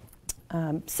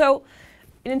 So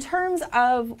in terms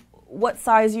of what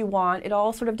size you want, it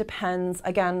all sort of depends,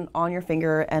 again, on your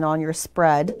finger and on your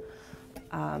spread.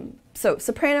 So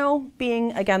soprano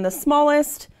being, again, the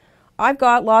smallest, I've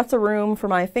got lots of room for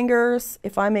my fingers.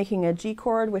 If I'm making a G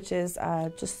chord, which is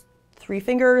just 3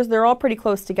 fingers, they're all pretty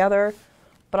close together,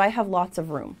 but I have lots of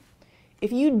room.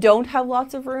 If you don't have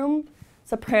lots of room,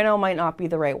 soprano might not be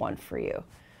the right one for you.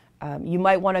 You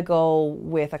might want to go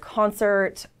with a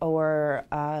concert or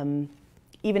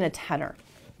even a tenor.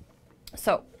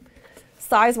 So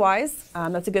size-wise,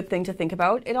 that's a good thing to think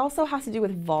about. It also has to do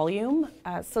with volume.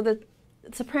 So the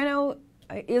soprano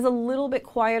is a little bit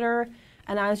quieter,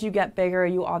 and as you get bigger,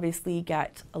 you obviously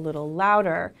get a little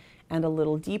louder and a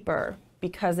little deeper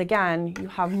because, again, you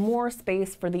have more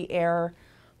space for the air,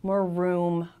 more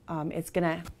room. It's going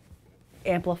to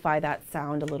amplify that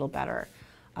sound a little better.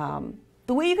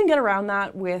 The way you can get around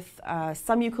that with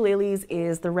some ukuleles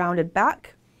is the rounded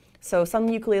back. So some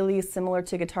ukuleles, similar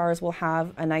to guitars, will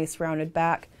have a nice rounded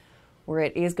back where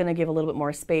it is going to give a little bit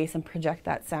more space and project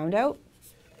that sound out.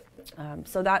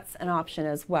 So that's an option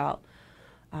as well.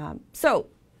 So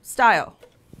style,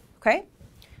 okay?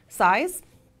 Size,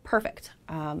 perfect.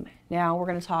 Now we're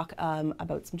going to talk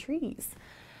about some trees.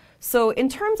 So in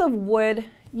terms of wood,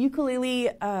 ukulele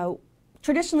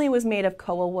traditionally was made of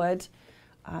koa wood.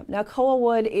 Now koa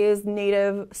wood is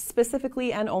native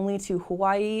specifically and only to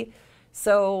Hawaii.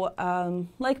 So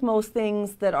like most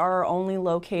things that are only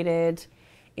located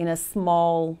in a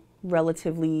small,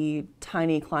 relatively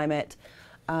tiny climate,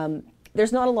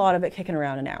 there's not a lot of it kicking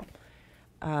around now.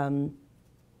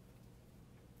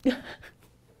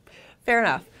 Fair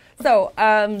enough. So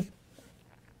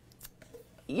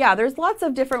yeah, there's lots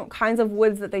of different kinds of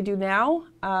woods that they do now.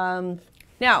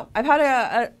 Now, I've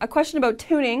had a question about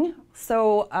tuning,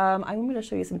 so I'm going to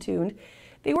show you some tuned.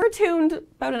 They were tuned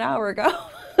about an hour ago.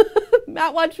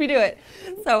 Matt watched me do it.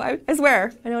 So I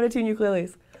swear, I know how to tune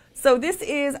ukuleles. So this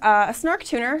is a snark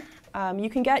tuner. You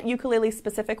can get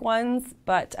ukulele-specific ones,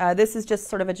 but this is just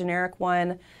sort of a generic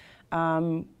one.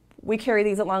 We carry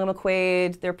these at Long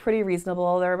McQuade. They're pretty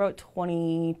reasonable. They're about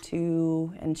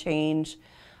 22 and change.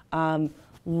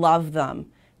 Love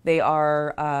them. They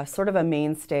are sort of a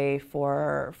mainstay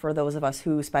for those of us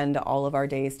who spend all of our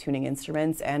days tuning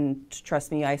instruments, and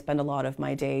trust me, I spend a lot of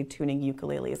my day tuning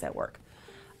ukuleles at work.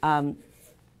 Now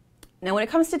when it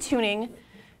comes to tuning,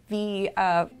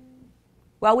 well,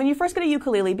 when you first get a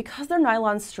ukulele, because they're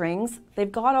nylon strings,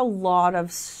 they've got a lot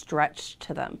of stretch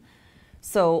to them.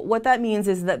 So what that means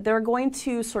is that they're going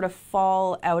to sort of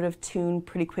fall out of tune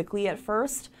pretty quickly at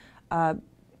first.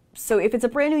 So if it's a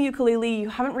brand new ukulele, you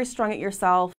haven't restrung it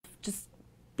yourself, just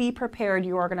be prepared.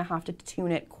 You are going to have to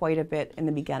tune it quite a bit in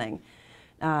the beginning.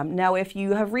 Now, if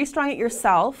you have restrung it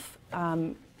yourself,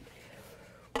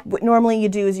 what normally you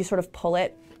do is you sort of pull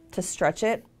it to stretch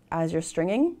it as you're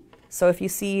stringing. So if you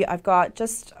see, I've got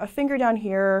just a finger down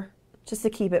here just to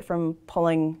keep it from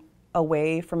pulling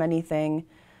away from anything.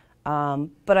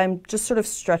 But I'm just sort of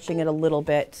stretching it a little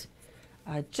bit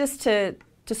just to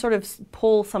sort of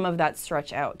pull some of that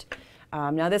stretch out.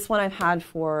 Now this one I've had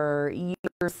for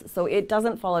years, so it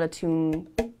doesn't fall out of tune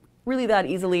really that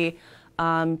easily.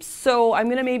 So I'm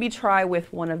going to maybe try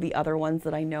with one of the other ones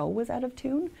that I know was out of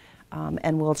tune,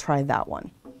 and we'll try that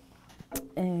one.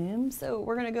 So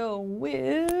we're going to go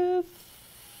with...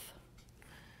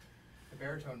 The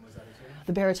baritone was out of tune?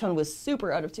 The baritone was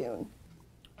super out of tune.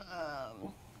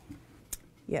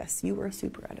 Yes, you were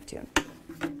super out of tune.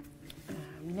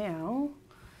 Now...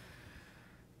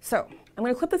 So I'm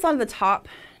going to clip this onto the top.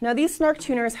 Now these snark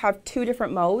tuners have two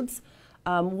different modes.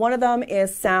 One of them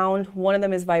is sound, one of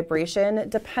them is vibration.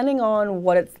 Depending on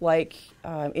what it's like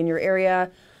in your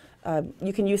area,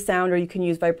 you can use sound or you can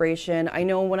use vibration. I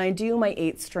know when I do my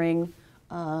 8-string,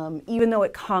 even though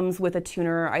it comes with a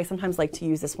tuner, I sometimes like to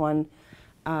use this one.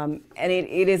 And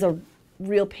it is a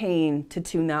real pain to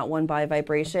tune that one by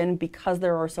vibration because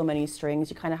there are so many strings,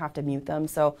 you kind of have to mute them.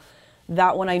 So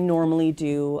that one I normally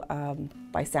do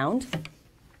by sound.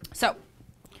 So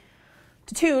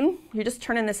to tune, you're just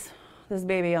turning this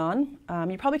baby on.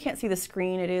 You probably can't see the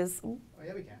screen. It is Oh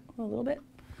yeah, we can. a little bit.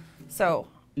 So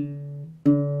it's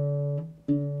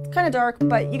kind of dark,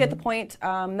 but you get the point.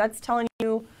 That's telling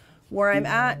you where I'm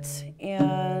at,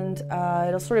 and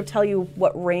it'll sort of tell you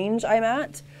what range I'm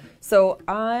at. So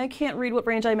I can't read what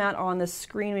range I'm at on the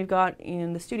screen we've got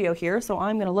in the studio here, so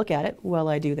I'm going to look at it while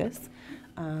I do this.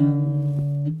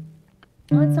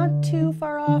 Well, it's not too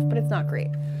far off, but it's not great.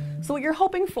 So what you're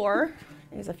hoping for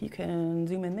is, if you can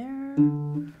zoom in there,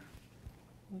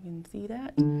 you can see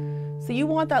that. So you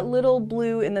want that little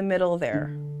blue in the middle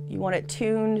there. You want it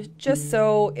tuned just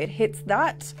so it hits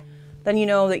that, then you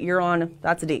know that you're on,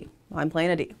 that's a D. I'm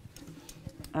playing a D.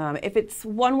 If it's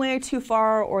one way too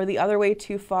far or the other way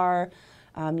too far,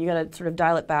 you gotta sort of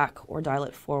dial it back or dial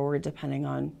it forward depending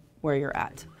on where you're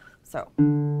at. So,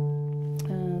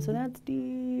 so that's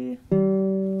D.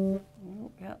 Oh,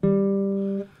 yeah.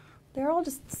 They're all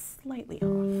just slightly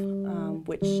off,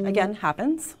 which again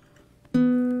happens.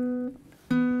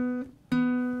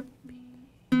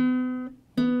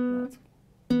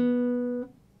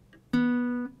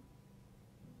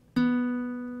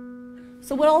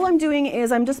 So what all I'm doing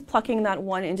is I'm just plucking that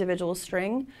one individual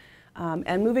string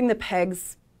and moving the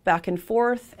pegs back and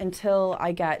forth until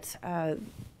I get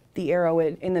the arrow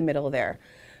in the middle there.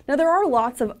 Now there are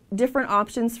lots of different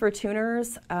options for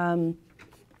tuners.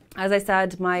 As I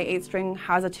said, my 8-string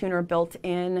has a tuner built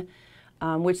in,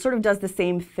 which sort of does the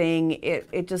same thing.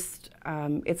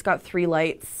 It's got 3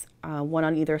 lights, one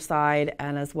on either side,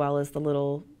 and as well as the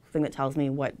little thing that tells me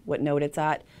what note it's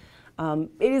at. It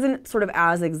isn't sort of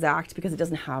as exact because it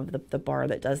doesn't have the bar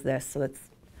that does this, so that's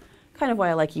kind of why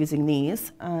I like using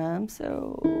these.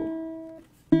 So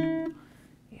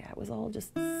yeah, it was all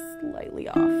just slightly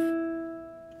off.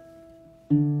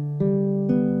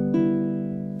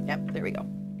 Yep, there we go.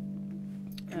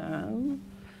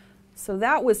 So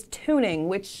that was tuning,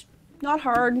 which not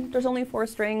hard. There's only 4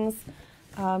 strings,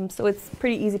 so it's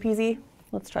pretty easy peasy.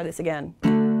 Let's try this again.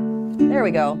 There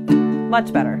we go,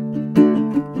 much better.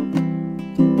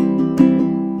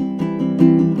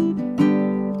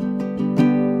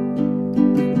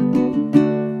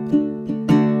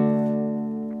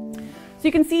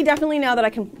 you can see definitely now that I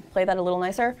can play that a little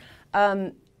nicer,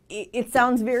 it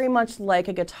sounds very much like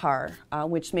a guitar,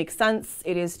 which makes sense.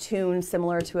 It is tuned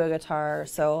similar to a guitar.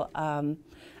 So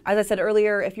as I said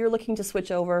earlier, if you're looking to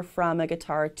switch over from a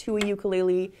guitar to a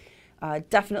ukulele,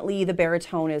 definitely the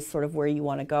baritone is sort of where you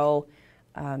want to go.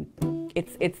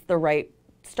 It's the right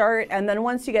start, and then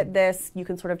once you get this, you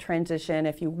can sort of transition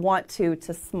if you want to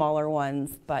smaller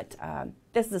ones, but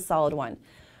this is a solid one.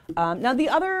 Now the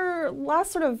other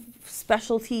last sort of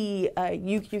specialty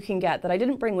you can get that I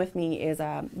didn't bring with me is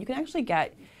you can actually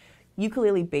get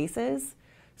ukulele basses.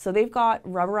 So they've got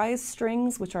rubberized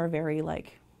strings, which are very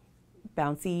like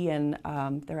bouncy, and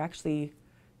they're actually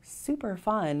super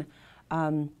fun.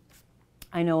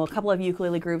 I know a couple of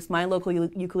ukulele groups. My local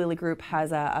ukulele group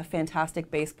has a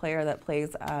fantastic bass player that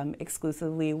plays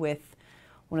exclusively with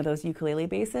one of those ukulele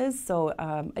basses. So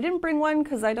I didn't bring one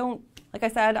because I don't, like I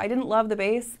said, I didn't love the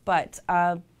bass, but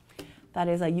that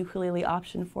is a ukulele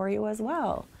option for you as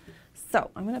well. So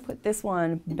I'm going to put this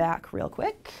one back real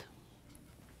quick.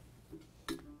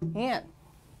 And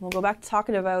we'll go back to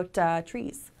talking about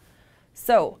trees.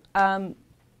 So as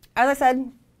I said,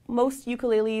 most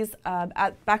ukuleles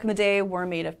back in the day were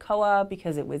made of koa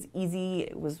because it was easy,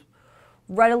 it was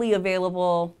readily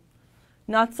available.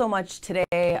 Not so much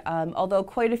today, although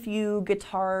quite a few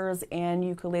guitars and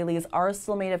ukuleles are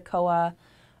still made of koa,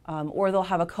 or they'll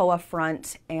have a koa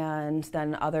front and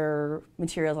then other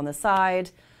materials on the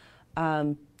side.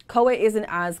 Koa isn't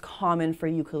as common for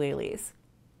ukuleles.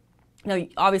 Now,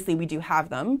 obviously we do have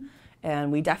them,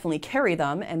 and we definitely carry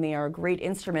them, and they are great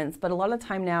instruments, but a lot of the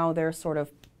time now they're sort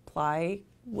of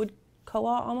plywood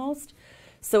koa almost.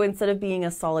 So instead of being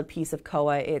a solid piece of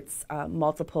koa, it's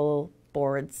multiple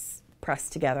boards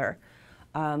pressed together.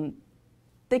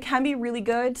 They can be really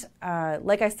good.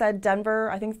 Like I said, Denver,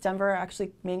 I think Denver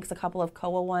actually makes a couple of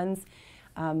koa ones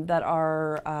that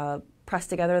are pressed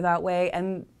together that way,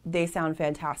 and they sound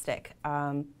fantastic.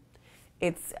 I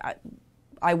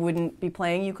wouldn't be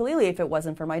playing ukulele if it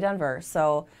wasn't for my Denver.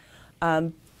 So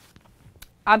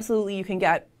absolutely you can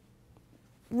get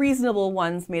reasonable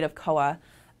ones made of koa.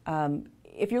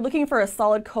 If you're looking for a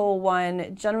solid koa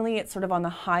one, generally it's sort of on the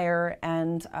higher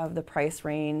end of the price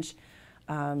range.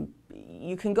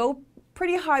 You can go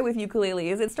pretty high with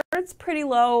ukuleles. It starts pretty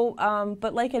low,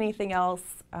 but like anything else,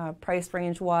 price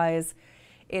range wise,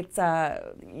 it's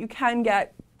you can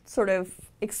get sort of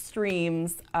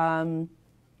extremes.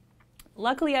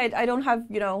 Luckily, I don't have,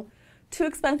 you know, too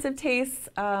expensive tastes.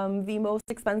 The most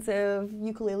expensive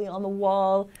ukulele on the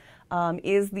wall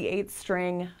is the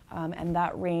 8-string, and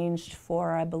that ranged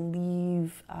for, I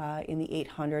believe, in the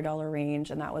 $800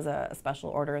 range, and that was a special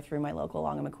order through my local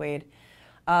Long McQuade.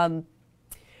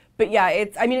 But yeah,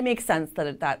 I mean, it makes sense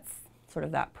that that's sort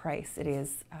of that price. It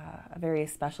is a very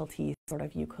specialty sort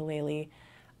of ukulele.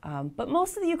 But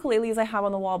most of the ukuleles I have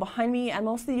on the wall behind me, and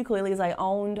most of the ukuleles I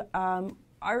owned,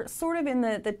 are sort of in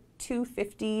the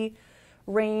 $250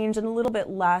 range and a little bit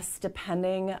less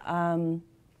depending.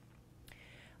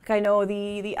 Like I know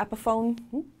the Epiphone,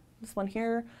 this one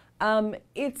here,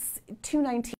 it's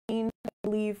 $219, I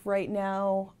believe, right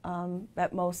now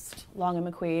at most Long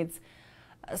McQuades.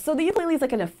 So the ukulele is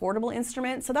like an affordable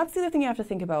instrument. So that's the other thing you have to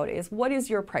think about is what is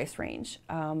your price range?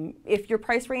 If your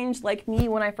price range, like me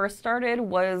when I first started,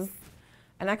 was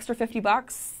an extra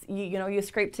 $50, you know, you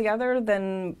scrape together,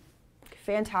 then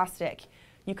fantastic.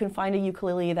 You can find a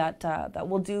ukulele that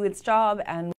will do its job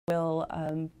and will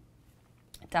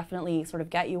definitely sort of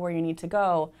get you where you need to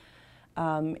go.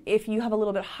 If you have a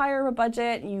little bit higher of a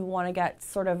budget, you want to get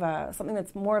sort of something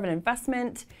that's more of an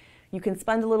investment, you can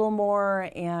spend a little more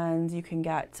and you can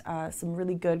get some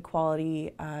really good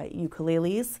quality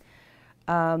ukuleles.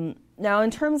 Now in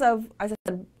terms of, as I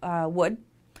said, wood,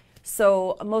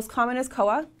 so most common is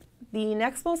koa. The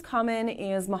next most common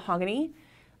is mahogany.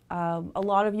 A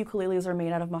lot of ukuleles are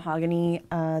made out of mahogany.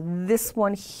 This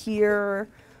one here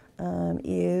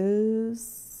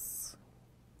is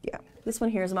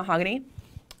mahogany.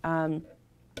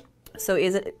 So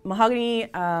is it mahogany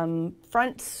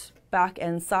front, back,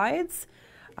 and sides?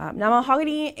 Now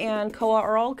mahogany and koa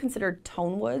are all considered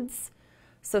tone woods.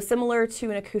 So similar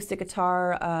to an acoustic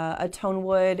guitar, a tone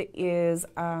wood is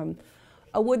a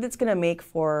wood that's going to make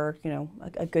for, you know,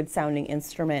 a good sounding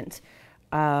instrument.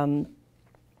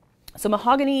 So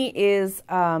mahogany is,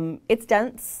 it's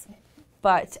dense,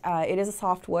 but it is a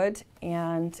soft wood,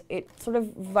 and it sort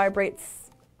of vibrates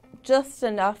just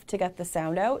enough to get the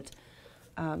sound out.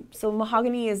 So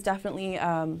mahogany is definitely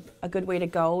a good way to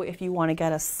go if you want to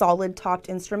get a solid topped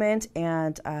instrument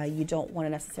and you don't want to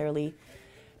necessarily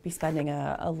be spending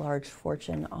a large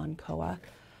fortune on koa.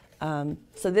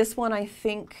 So this one, I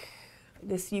think,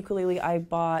 This ukulele I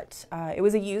bought, it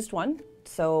was a used one,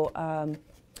 so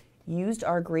used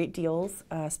are great deals,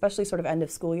 especially sort of end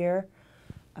of school year.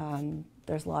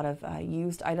 There's a lot of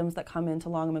used items that come into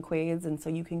Long McQuade's, and so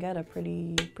you can get a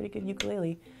pretty good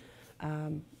ukulele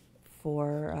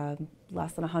for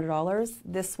less than $100.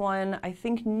 This one, I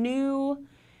think new,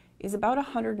 is about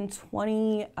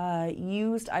 120.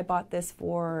 Used, I bought this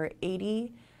for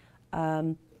 80.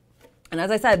 And as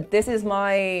I said, this is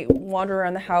my wander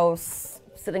around the house,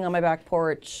 sitting on my back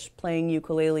porch, playing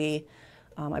ukulele.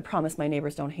 I promise my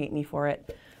neighbors don't hate me for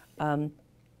it.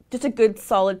 Just a good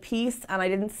solid piece, and I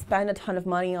didn't spend a ton of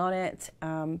money on it,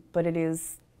 but it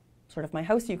is sort of my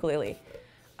house ukulele.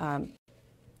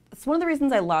 It's one of the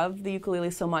reasons I love the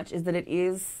ukulele so much, is that it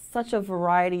is such a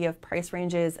variety of price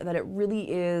ranges, that it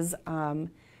really is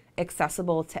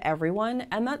accessible to everyone.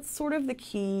 And that's sort of the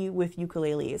key with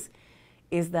ukuleles,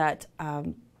 is that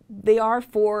they are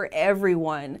for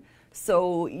everyone.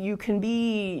 So you can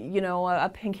be, you know, a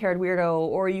pink-haired weirdo,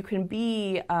 or you can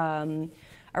be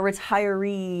a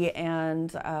retiree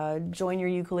and join your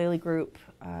ukulele group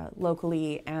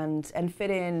locally and fit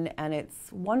in, and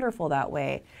it's wonderful that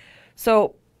way.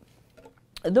 So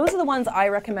those are the ones I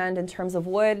recommend in terms of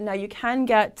wood. Now you can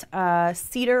get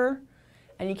cedar,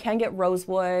 and you can get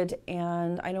rosewood,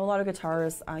 and I know a lot of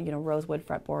guitars, you know, rosewood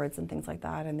fretboards and things like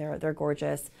that, and they're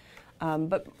gorgeous.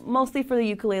 But mostly for the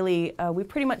ukulele, we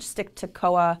pretty much stick to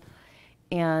koa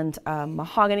and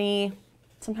mahogany.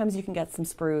 Sometimes you can get some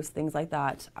spruce, things like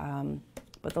that.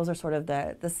 But those are sort of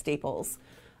the staples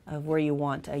of where you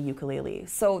want a ukulele.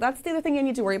 So that's the other thing you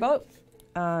need to worry about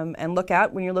and look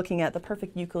at when you're looking at the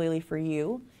perfect ukulele for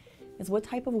you, is what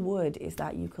type of wood is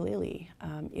that ukulele?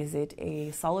 Is it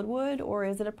a solid wood, or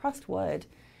is it a pressed wood?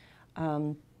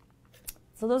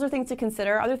 So those are things to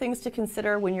consider. Other things to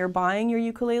consider when you're buying your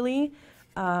ukulele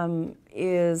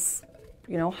is,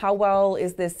 you know, how well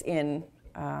is this in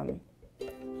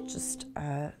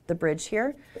the bridge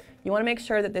here. You want to make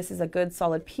sure that this is a good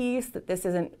solid piece, that this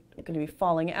isn't going to be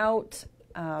falling out.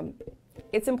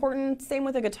 It's important, same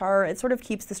with a guitar, it sort of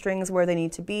keeps the strings where they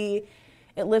need to be.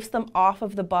 It lifts them off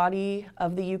of the body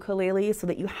of the ukulele so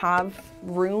that you have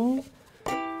room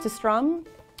to strum.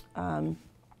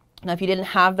 Now if you didn't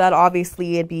have that,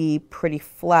 obviously it'd be pretty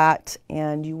flat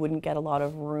and you wouldn't get a lot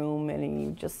of room, and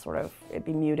you just sort of, it'd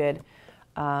be muted.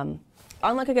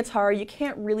 Unlike a guitar, you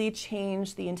can't really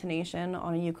change the intonation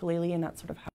on a ukulele, and that's sort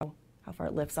of how far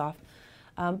it lifts off.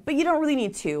 But you don't really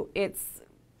need to.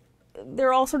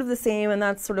 They're all sort of the same, and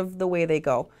that's sort of the way they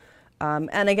go.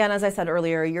 And again, as I said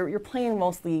earlier, you're playing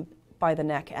mostly by the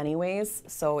neck anyways,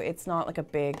 so it's not like a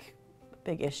big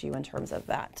issue in terms of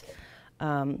that.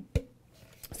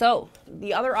 So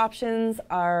the other options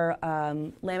are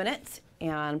laminate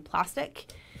and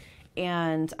plastic.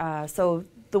 And so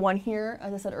the one here,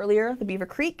 as I said earlier, the Beaver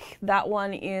Creek, that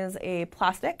one is a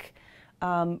plastic.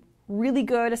 Really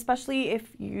good, especially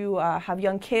if you have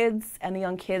young kids and the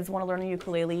young kids want to learn a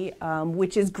ukulele,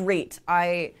 which is great.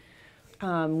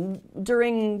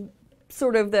 During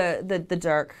sort of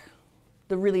the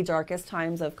really darkest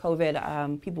times of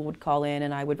COVID, people would call in,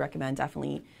 and I would recommend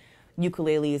definitely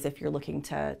ukuleles if you're looking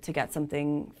to get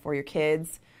something for your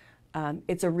kids.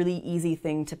 It's a really easy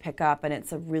thing to pick up, and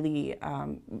it's a really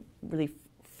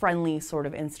friendly sort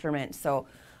of instrument. So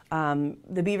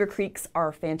the Beaver Creeks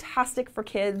are fantastic for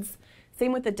kids.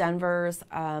 Same with the Denvers.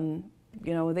 You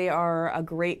know, they are a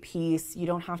great piece. You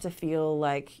don't have to feel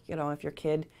like, you know, if your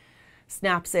kid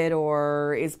snaps it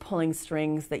or is pulling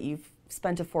strings, that you've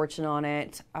spent a fortune on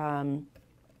it. So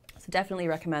definitely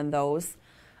recommend those.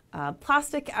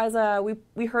 Plastic, as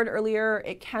we heard earlier,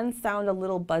 it can sound a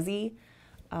little buzzy,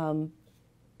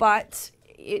 but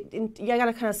you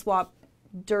gotta kind of swap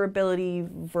durability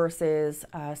versus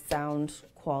sound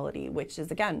quality, which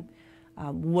is, again,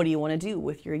 what do you want to do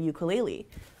with your ukulele?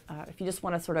 If you just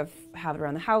want to sort of have it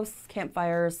around the house,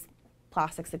 campfires,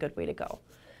 plastic's a good way to go.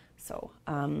 So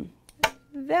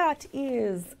that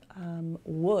is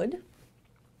wood.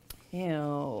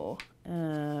 So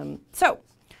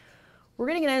we're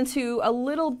going to get into a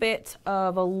little bit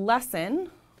of a lesson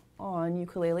on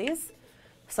ukuleles.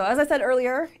 So as I said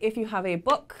earlier, if you have a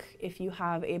book, if you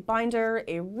have a binder,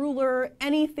 a ruler,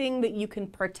 anything that you can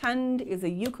pretend is a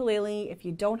ukulele, if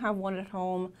you don't have one at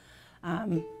home,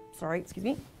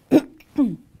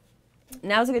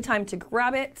 now's a good time to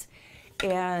grab it.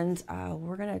 And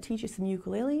we're going to teach you some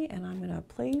ukulele, and I'm going to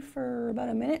play for about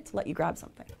a minute to let you grab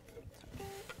something.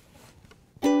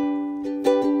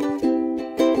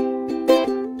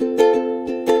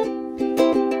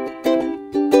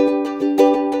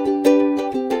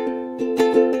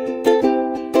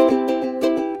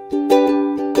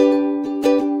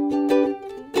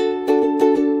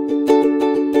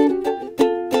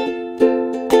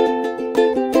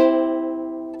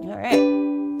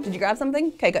 grab something?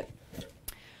 Okay, good.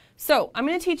 So I'm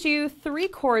going to teach you 3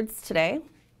 chords today,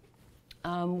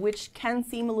 which can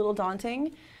seem a little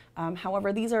daunting.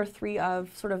 However, these are 3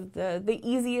 of sort of the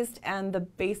easiest and the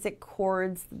basic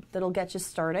chords that'll get you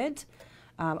started.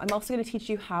 I'm also going to teach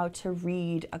you how to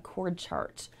read a chord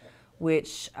chart,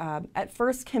 which at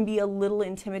first can be a little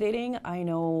intimidating. I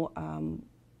know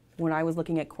when I was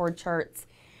looking at chord charts,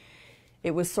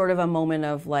 it was sort of a moment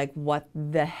of like, what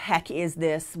the heck is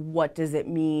this? What does it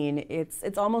mean?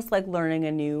 It's almost like learning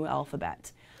a new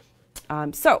alphabet.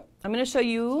 So I'm going to show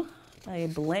you a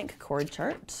blank chord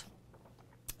chart.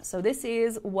 So this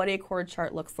is what a chord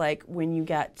chart looks like when you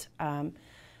get a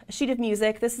sheet of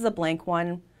music. This is a blank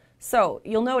one. So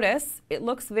you'll notice it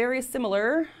looks very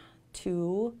similar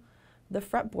to the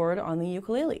fretboard on the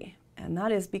ukulele. And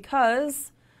that is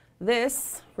because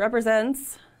this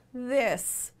represents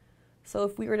this. So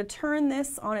if we were to turn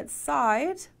this on its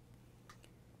side,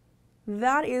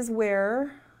 that is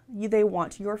where they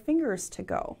want your fingers to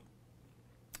go.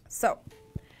 So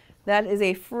that is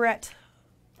a fret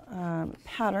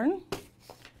pattern.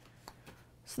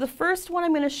 So the first one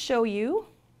I'm going to show you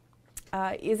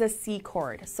is a C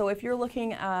chord. So if you're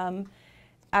looking at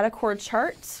a chord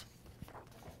chart,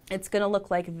 it's going to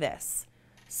look like this.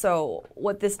 So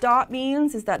what this dot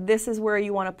means is that this is where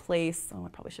you want to place, oh, I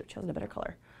probably should have chosen a better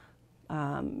color.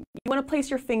 You want to place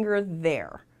your finger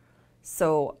there.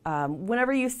 So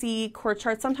whenever you see chord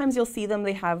charts, sometimes you'll see them,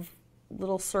 they have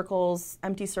little circles,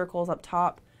 empty circles up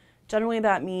top. Generally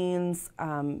that means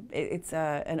it's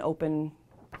an open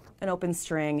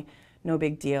string, no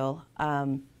big deal.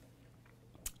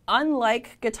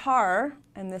 Unlike guitar,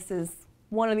 and this is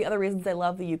one of the other reasons I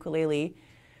love the ukulele,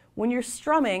 when you're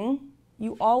strumming,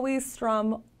 you always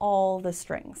strum all the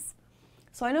strings.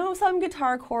 So I know some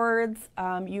guitar chords,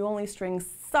 you only string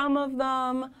some of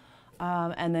them,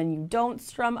 and then you don't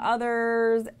strum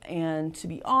others, and to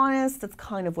be honest, that's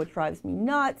kind of what drives me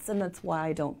nuts, and that's why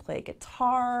I don't play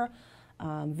guitar.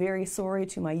 Very sorry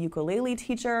to my ukulele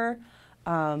teacher.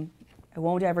 I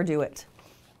won't ever do it.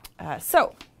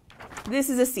 So this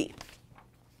is a C.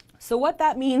 So what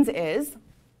that means is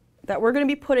that we're going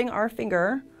to be putting our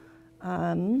finger,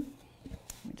 let me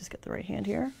just get the right hand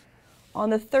here, on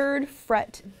the 3rd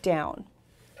fret down.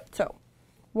 So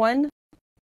 1,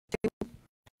 2,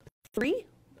 3.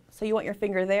 So you want your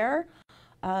finger there.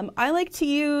 I like to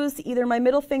use either my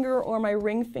middle finger or my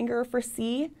ring finger for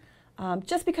C,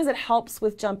 just because it helps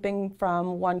with jumping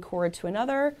from one chord to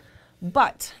another.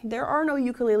 But there are no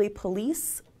ukulele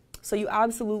police, so you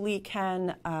absolutely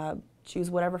can choose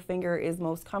whatever finger is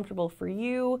most comfortable for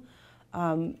you.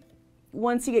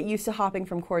 Once you get used to hopping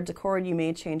from chord to chord, you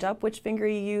may change up which finger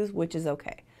you use, which is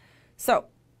okay. So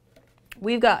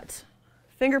we've got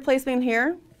finger placement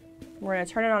here. We're going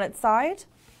to turn it on its side,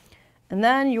 and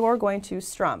then you're going to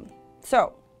strum.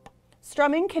 So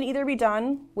strumming can either be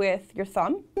done with your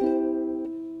thumb,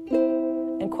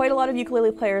 and quite a lot of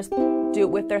ukulele players do it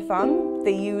with their thumb.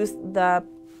 They use the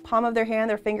palm of their hand,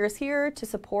 their fingers here, to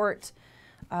support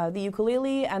the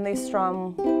ukulele, and they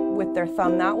strum with their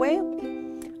thumb that way.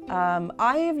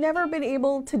 I've never been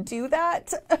able to do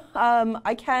that. I'm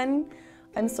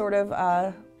sort of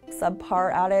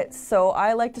subpar at it, so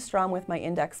I like to strum with my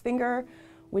index finger,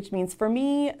 which means for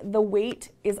me the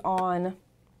weight is on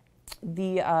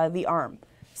the arm.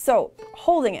 So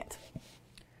holding it,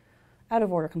 out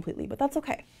of order completely, but that's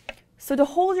okay. So to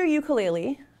hold your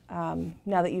ukulele, now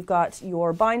that you've got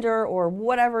your binder or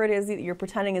whatever it is that you're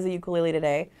pretending is a ukulele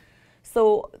today,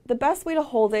 so the best way to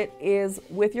hold it is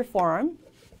with your forearm.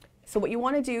 So what you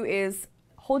want to do is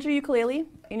hold your ukulele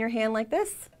in your hand like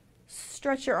this,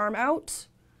 stretch your arm out,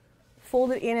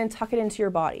 fold it in and tuck it into your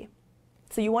body.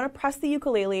 So you want to press the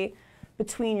ukulele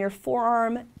between your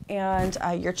forearm and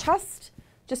your chest,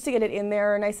 just to get it in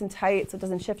there nice and tight so it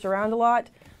doesn't shift around a lot,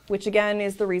 which again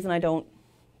is the reason I don't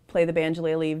play the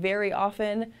banjolele very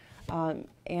often.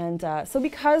 So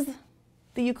because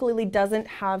the ukulele doesn't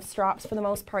have straps for the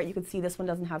most part, you can see this one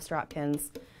doesn't have strap pins.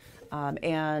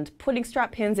 And putting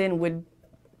strap pins in would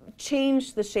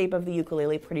change the shape of the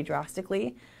ukulele pretty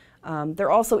drastically.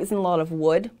 There also isn't a lot of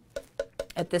wood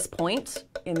at this point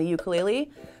in the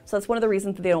ukulele, so that's one of the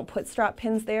reasons that they don't put strap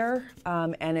pins there,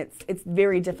 and it's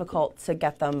very difficult to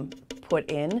get them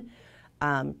put in.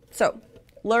 So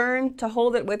learn to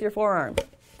hold it with your forearm.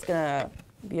 It's gonna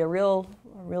be a real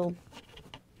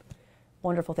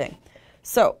wonderful thing.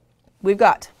 So we've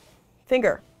got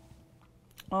finger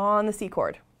on the C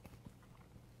chord.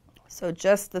 So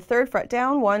just the 3rd fret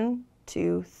down, 1,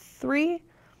 2, 3.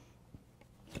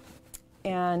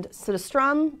 And so to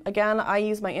strum, again, I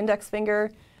use my index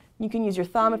finger. You can use your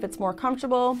thumb if it's more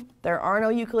comfortable. There are no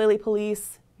ukulele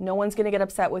police. No one's going to get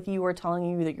upset with you or telling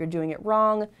you that you're doing it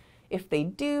wrong. If they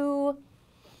do,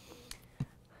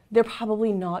 they're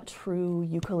probably not true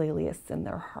ukuleleists in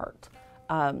their heart.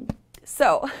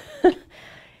 So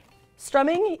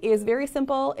strumming is very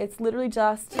simple. It's literally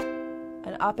just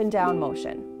an up and down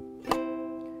motion.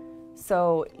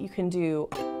 So you can do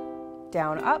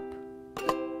down, up.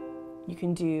 You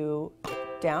can do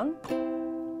down.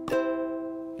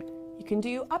 You can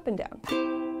do up and down.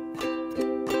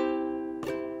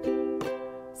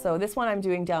 So this one I'm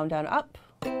doing down, down, up.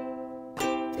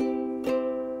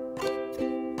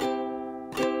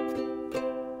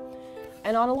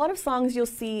 And on a lot of songs, you'll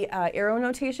see arrow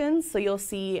notations. So you'll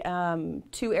see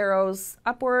 2 arrows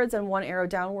upwards and 1 arrow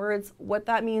downwards. What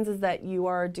that means is that you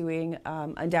are doing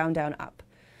a down, down, up.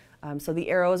 So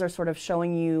the arrows are sort of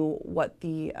showing you what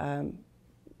the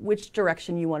which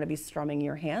direction you want to be strumming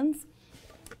your hands.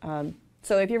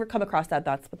 So if you ever come across that,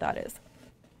 that's what that is.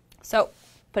 So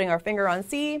putting our finger on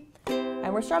C,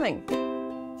 and we're strumming.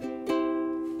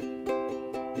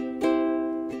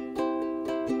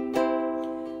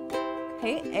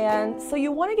 Okay, and so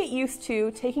you want to get used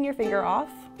to taking your finger off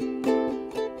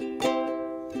and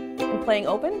playing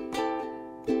open.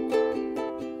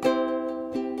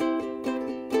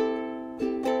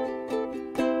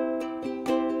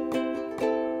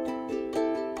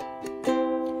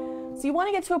 So you want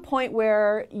to get to a point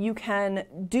where you can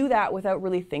do that without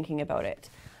really thinking about it.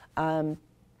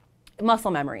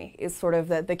 Muscle memory is sort of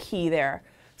the key there.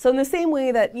 So in the same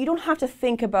way that you don't have to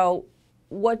think about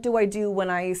what do I do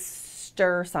when I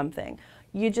stir something.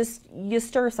 You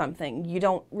stir something. You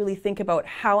don't really think about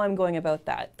how I'm going about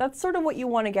that. That's sort of what you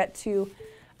want to get to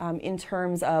in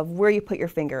terms of where you put your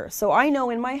finger. So I know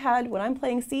in my head when I'm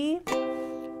playing C,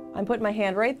 I'm putting my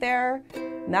hand right there,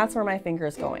 and that's where my finger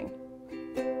is going.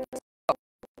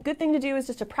 Good thing to do is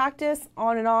just to practice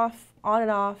on and off, on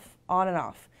and off, on and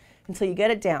off until you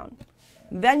get it down.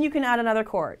 Then you can add another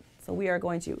chord. So we are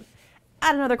going to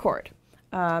add another chord.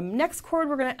 Next chord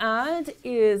we're going to add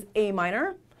is A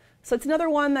minor. So it's another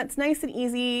one that's nice and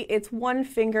easy. It's 1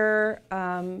 finger.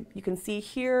 You can see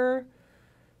here,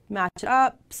 match it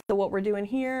up. So what we're doing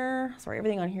here, sorry,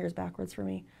 everything on here is backwards for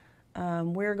me.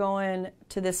 We're going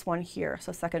to this one here,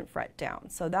 so 2nd fret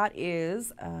down. So that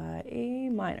is A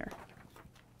minor.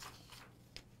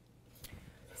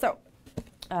 So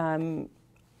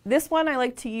this one I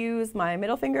like to use my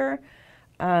middle finger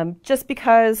just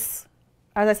because,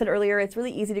 as I said earlier, it's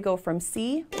really easy to go from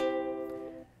C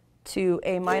to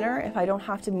A minor if I don't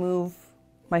have to move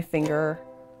my finger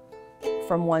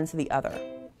from one to the other.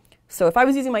 So if I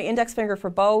was using my index finger for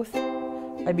both,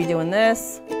 I'd be doing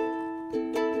this,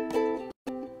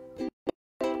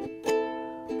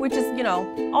 which is, you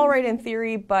know, all right in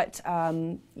theory, but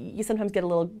you sometimes get a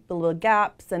little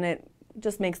gaps, and it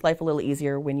just makes life a little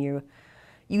easier when you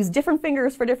use different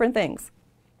fingers for different things.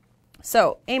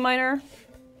 So A minor,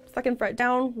 2nd fret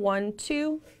down, 1,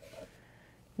 2.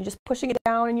 You're just pushing it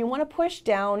down, and you want to push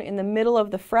down in the middle of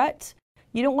the fret.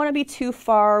 You don't want to be too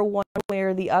far one way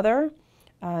or the other.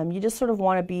 You just sort of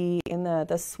want to be in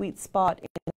the sweet spot in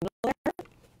the middle there.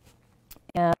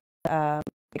 And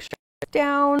make sure it's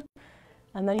down,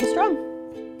 and then you strum.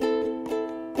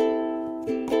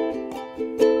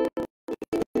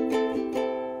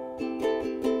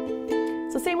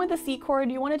 So same with the C chord,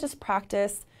 you want to just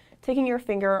practice taking your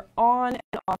finger on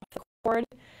and off the chord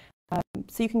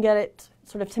so you can get it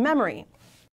sort of to memory.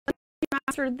 Once you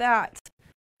mastered that,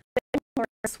 then you're going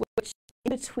to switch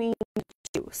in between the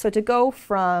 2. So to go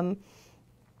from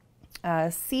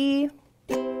C,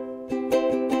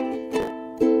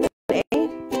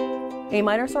 A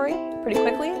minor, sorry, pretty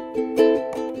quickly.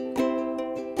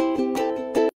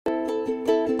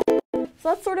 So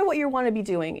that's sort of what you want to be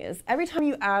doing is every time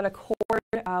you add a chord,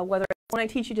 whether it's one I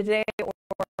teach you today or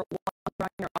one on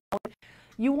your own,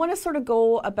 you want to sort of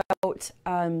go about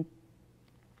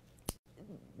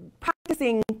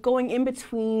practicing going in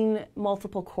between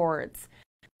multiple chords.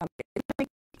 It makes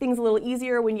things a little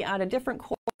easier when you add a different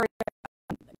chord.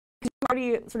 You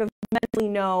already sort of mentally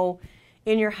know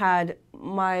in your head,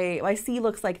 my C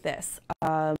looks like this.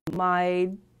 My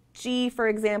G, for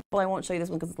example, I won't show you this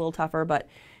one because it's a little tougher, but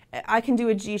I can do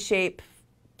a G shape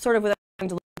sort of without having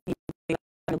to look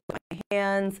at my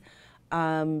hands.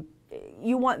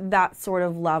 You want that sort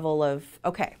of level of,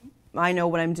 okay, I know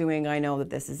what I'm doing, I know that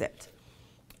this is it.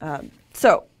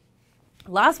 So,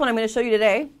 last one I'm going to show you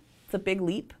today, it's a big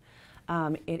leap.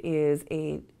 It is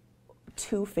a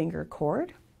 2-finger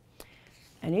chord,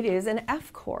 and it is an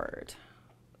F chord.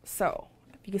 So,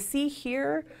 if you can see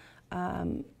here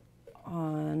on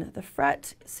the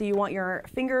fret, so you want your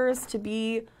fingers to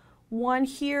be 1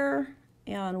 here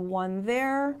and 1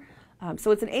 there.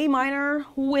 So it's an A minor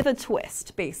with a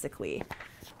twist, basically.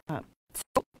 So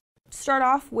start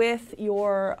off with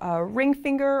your ring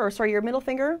finger, or sorry, your middle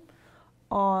finger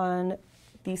on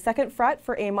the 2nd fret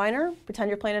for A minor. Pretend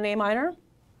you're playing an A minor.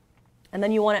 And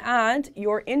then you want to add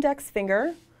your index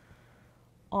finger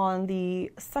on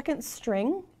the 2nd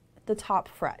string, the top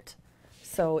fret.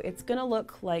 So it's going to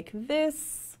look like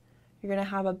this. You're going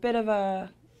to have a bit of a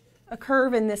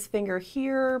curve in this finger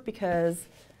here because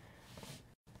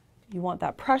you want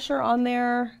that pressure on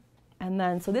there. And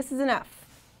then, so this is an F.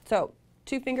 So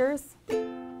 2 fingers.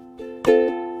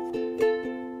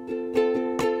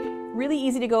 Really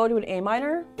easy to go to an A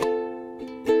minor.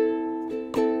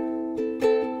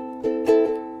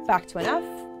 Back to an F.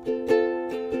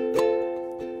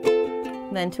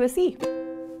 And then to a C.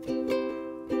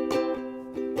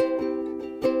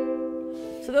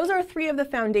 So those are 3 of the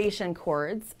foundation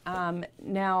chords.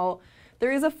 Now,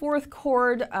 there is a 4th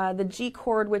chord, the G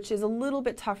chord, which is a little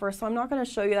bit tougher, so I'm not going to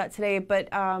show you that today, but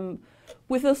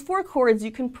with those 4 chords,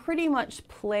 you can pretty much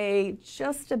play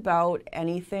just about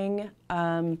anything.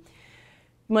 You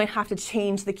might have to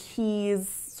change the keys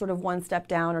sort of 1 step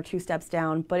down or 2 steps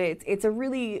down, but it's a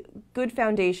really good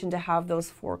foundation to have those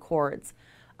 4 chords.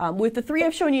 With the 3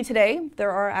 I've shown you today, there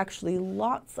are actually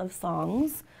lots of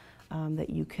songs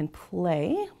that you can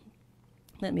play.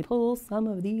 Let me pull some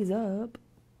of these up.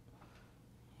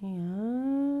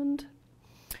 And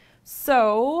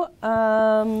so,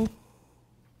 let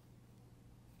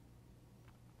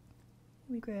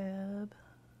me grab.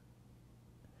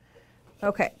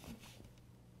 Okay,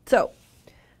 so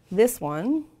this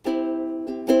one.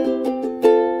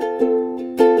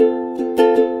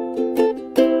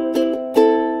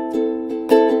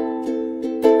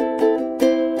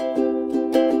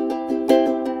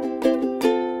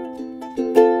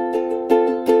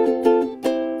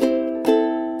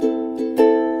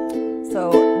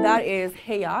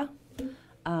 Hey Ya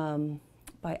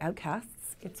by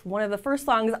Outcasts. It's one of the first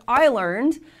songs I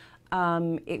learned.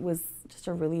 It was just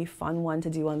a really fun one to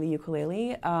do on the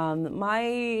ukulele.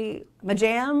 My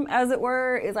jam, as it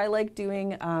were, is I like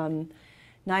doing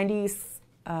 90s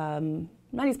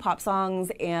pop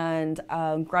songs and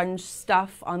grunge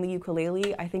stuff on the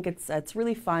ukulele. I think it's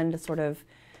really fun to sort of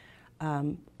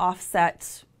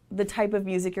offset the type of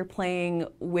music you're playing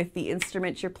with the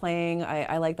instrument you're playing.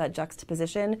 I like that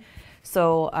juxtaposition.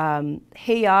 So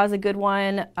Hey Ya is a good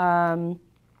one.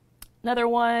 Another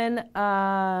one,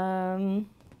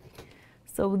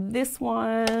 so this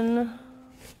one.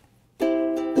 I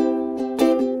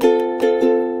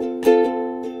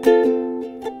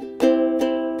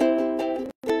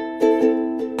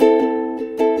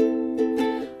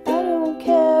don't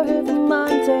care if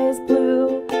Monday's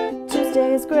blue,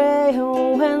 Tuesday's gray,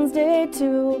 and Wednesday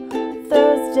too.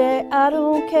 Thursday, I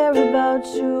don't care about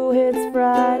you, it's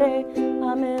Friday,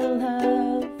 I'm in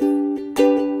love.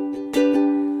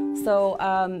 So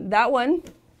that one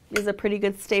is a pretty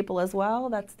good staple as well.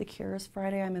 That's The Cure's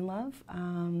Friday, I'm in Love.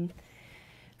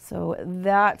 So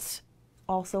that's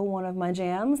also one of my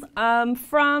jams.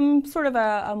 From sort of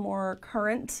a more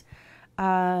current,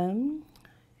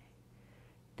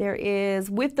 there is,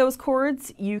 with those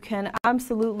chords, you can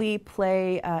absolutely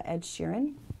play Ed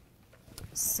Sheeran.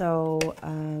 So,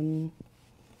 ain't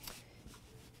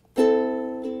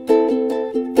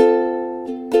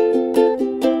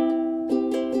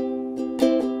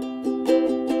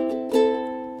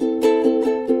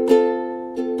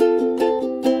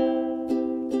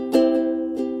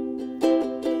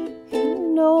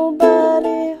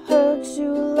nobody hurt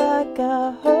you like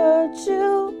I hurt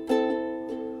you.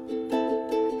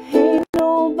 Ain't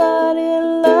nobody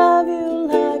love you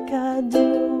like I do.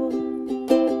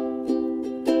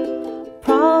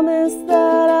 Promise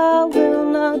that I will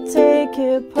not take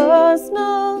it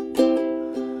personal.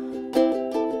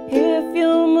 If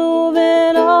you're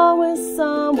moving on with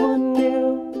someone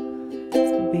new,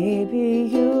 so baby,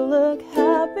 you look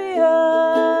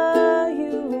happier,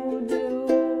 you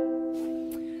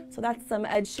do. So that's some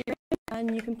Ed Sheeran,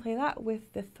 and you can play that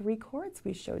with the 3 chords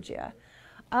we showed you.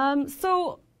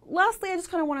 So lastly, I just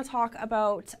kind of want to talk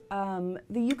about the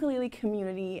ukulele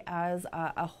community as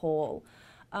a whole.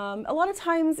 A lot of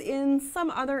times in some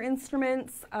other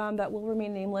instruments that will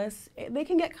remain nameless, they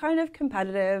can get kind of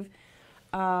competitive.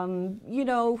 You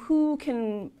know, who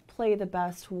can play the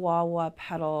best wah-wah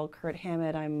pedal? Kurt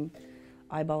Hammett, I'm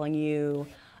eyeballing you.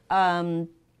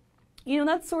 You know,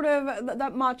 that's sort of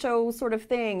that macho sort of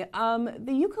thing.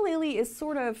 The ukulele is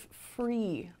sort of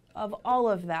free of all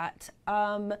of that.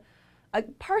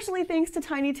 Partially thanks to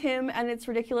Tiny Tim and its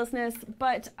ridiculousness,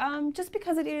 but just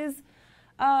because it is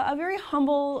a very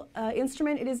humble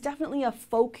instrument. It is definitely a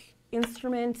folk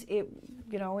instrument.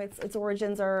 Its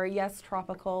origins are, yes,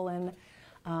 tropical and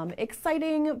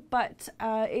exciting, but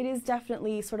it is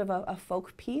definitely sort of a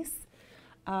folk piece.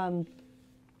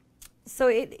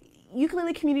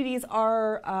 Ukulele communities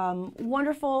are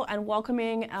wonderful and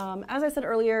welcoming. As I said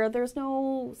earlier, there's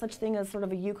no such thing as sort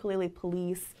of a ukulele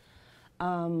police.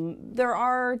 There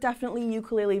are definitely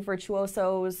ukulele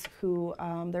virtuosos who,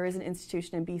 there is an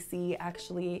institution in BC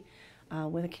actually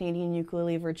with a Canadian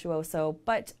ukulele virtuoso,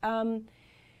 but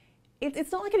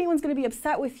it's not like anyone's going to be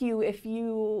upset with you if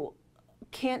you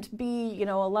can't be,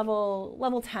 a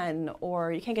level 10,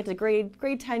 or you can't get to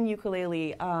grade 10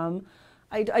 ukulele.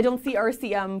 I don't see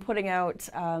RCM putting out,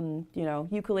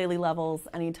 ukulele levels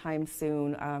anytime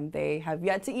soon. They have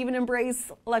yet to even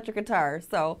embrace electric guitar,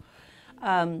 so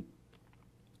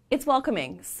it's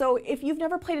welcoming. So if you've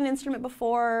never played an instrument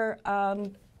before,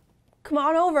 come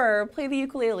on over, play the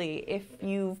ukulele. If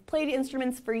you've played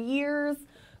instruments for years,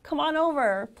 come on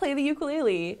over, play the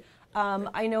ukulele.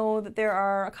 I know that there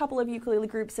are a couple of ukulele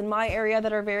groups in my area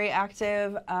that are very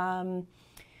active.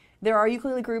 There are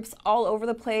ukulele groups all over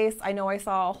the place. I know I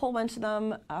saw a whole bunch of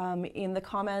them in the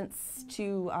comments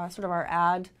to sort of our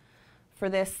ad for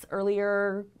this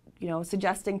earlier,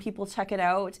 suggesting people check it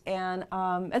out, and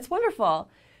it's wonderful.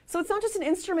 So it's not just an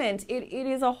instrument, it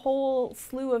is a whole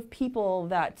slew of people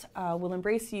that will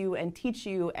embrace you and teach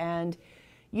you, and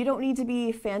you don't need to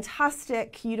be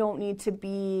fantastic, you don't need to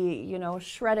be,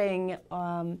 shredding,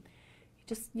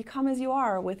 you come as you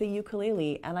are with a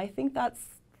ukulele, and I think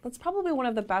that's probably one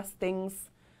of the best things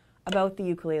about the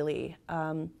ukulele.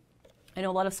 I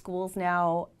know a lot of schools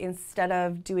now, instead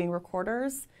of doing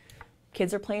recorders,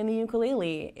 kids are playing the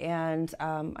ukulele, and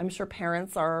I'm sure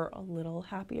parents are a little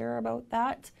happier about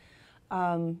that.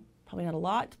 Probably not a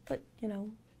lot, but a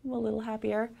little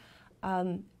happier.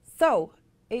 So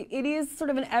it is sort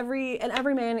of an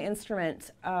everyman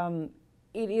instrument.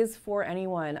 It is for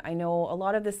anyone. I know a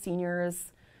lot of the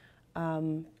seniors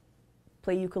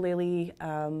play ukulele.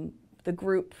 The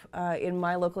group in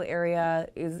my local area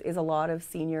is a lot of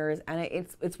seniors, and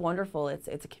it's wonderful.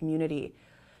 It's a community.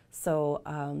 So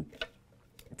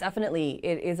definitely,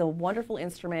 it is a wonderful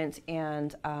instrument,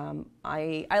 and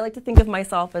I like to think of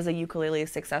myself as a ukulele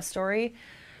success story.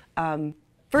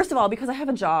 First of all, because I have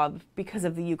a job because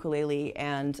of the ukulele,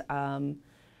 and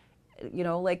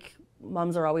like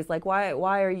moms are always like, why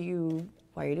are you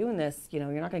doing this? You're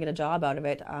not going to get a job out of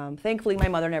it. Thankfully, my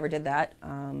mother never did that,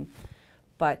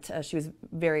 but she was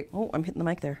very. Oh, I'm hitting the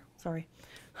mic there. Sorry.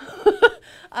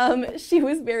 She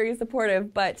was very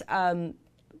supportive, but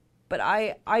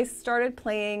I started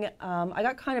playing. I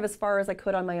got kind of as far as I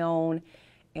could on my own,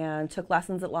 and took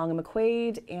lessons at Long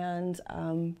McQuade,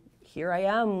 and here I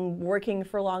am working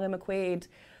for Long McQuade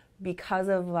because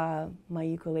of my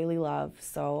ukulele love.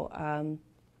 So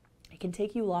it can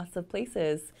take you lots of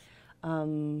places,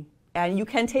 and you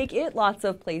can take it lots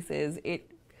of places.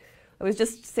 I was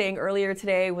just saying earlier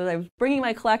today, when I was bringing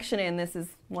my collection in, this is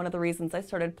one of the reasons I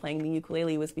started playing the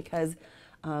ukulele, was because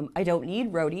I don't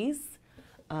need roadies.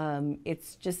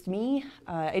 It's just me.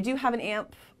 I do have an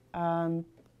amp. I've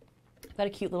got a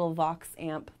cute little Vox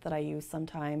amp that I use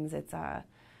sometimes. It's a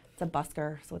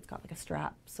busker, so it's got like a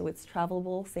strap, so it's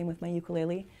travelable. Same with my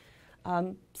ukulele.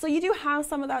 So you do have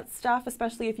some of that stuff,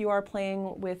 especially if you are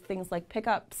playing with things like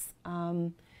pickups.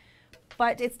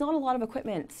 But it's not a lot of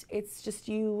equipment. It's just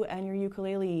you and your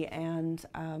ukulele, and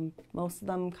most of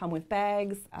them come with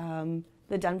bags.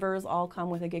 The Denvers all come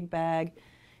with a gig bag.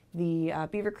 The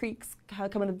Beaver Creeks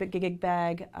come with a big gig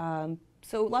bag.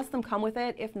 So lots of them come with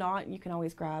it. If not, you can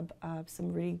always grab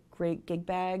some really great gig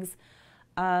bags.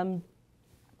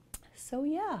 So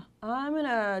yeah, I'm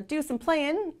gonna do some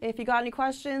playing. If you got any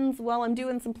questions while I'm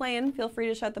doing some playing, feel free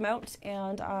to shout them out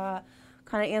and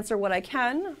kind of answer what I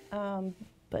can.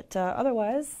 But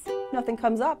otherwise, nothing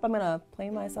comes up. I'm gonna play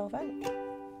myself out.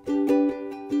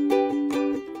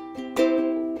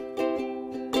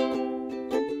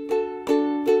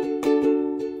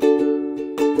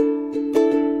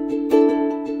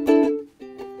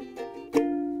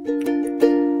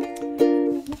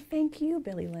 Thank you,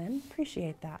 Billy Lynn.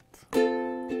 Appreciate that.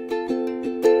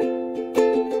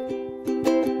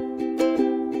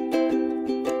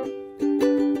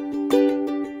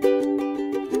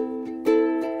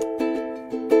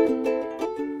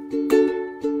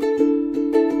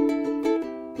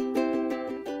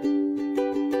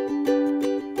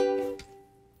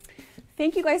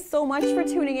 Thank you guys so much for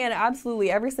tuning in. Absolutely,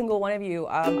 every single one of you.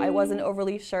 I wasn't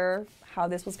overly sure how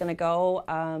this was going to go.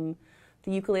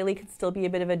 The ukulele can still be a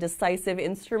bit of a decisive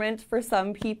instrument for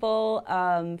some people,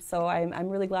 so I'm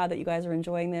really glad that you guys are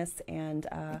enjoying this and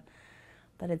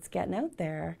that it's getting out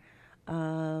there.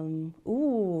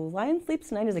 Ooh, Lion Sleeps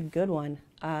Tonight is a good one.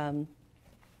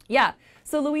 Yeah,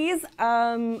 so Louise,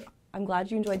 I'm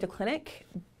glad you enjoyed the clinic.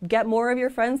 Get more of your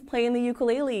friends playing the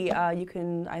ukulele. You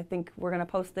can, I think we're gonna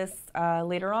post this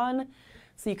later on,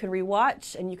 so you can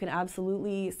rewatch and you can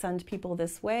absolutely send people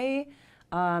this way.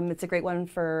 It's a great one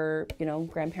for, you know,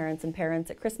 grandparents and parents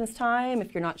at Christmas time.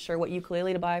 If you're not sure what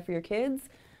ukulele to buy for your kids,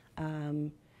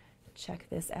 check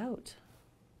this out.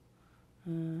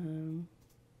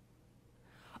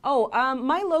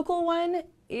 My local one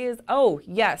is,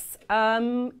 yes.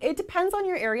 It depends on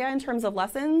your area in terms of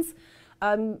lessons.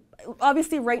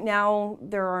 Obviously right now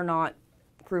there are not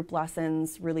group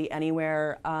lessons really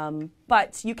anywhere,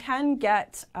 but you can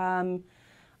get,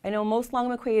 I know most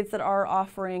Long McQuades that are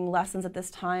offering lessons at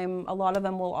this time, a lot of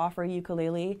them will offer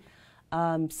ukulele.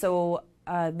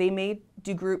 They may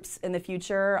do groups in the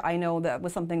future. I know that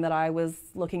was something that I was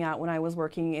looking at when I was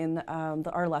working in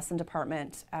our lesson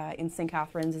department in St.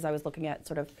 Catharines, as I was looking at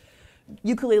sort of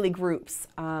ukulele groups.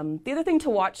 The other thing to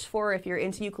watch for if you're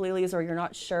into ukuleles or you're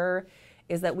not sure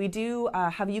is that we do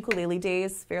have ukulele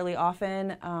days fairly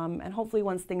often, and hopefully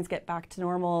once things get back to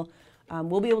normal,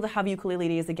 we'll be able to have ukulele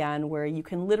days again where you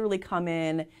can literally come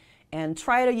in and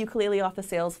try out a ukulele off the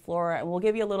sales floor, and we'll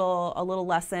give you a little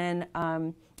lesson.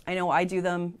 I know I do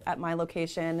them at my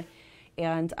location,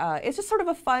 and it's just sort of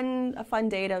a fun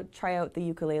day to try out the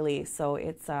ukulele. So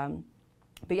it's,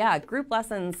 but yeah, group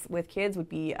lessons with kids would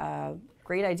be a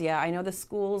great idea. I know the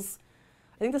schools,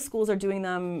 I think the schools are doing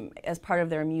them as part of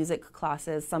their music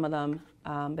classes, some of them.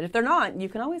 But if they're not, you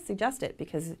can always suggest it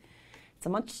because it's a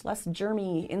much less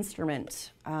germy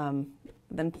instrument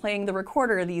than playing the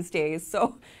recorder these days.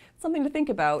 So it's something to think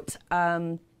about.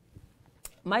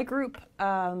 My group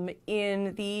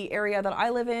in the area that I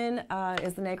live in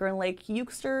is the Niagara and Lake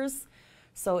Ukesters.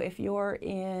 So if you're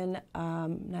in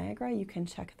Niagara, you can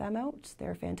check them out.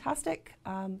 They're fantastic.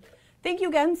 Thank you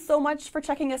again so much for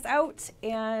checking us out,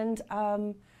 and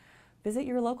visit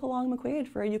your local Long McQuade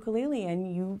for a ukulele,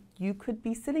 and you could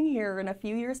be sitting here in a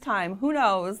few years' time. Who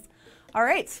knows? All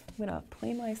right, I'm gonna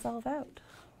play myself out.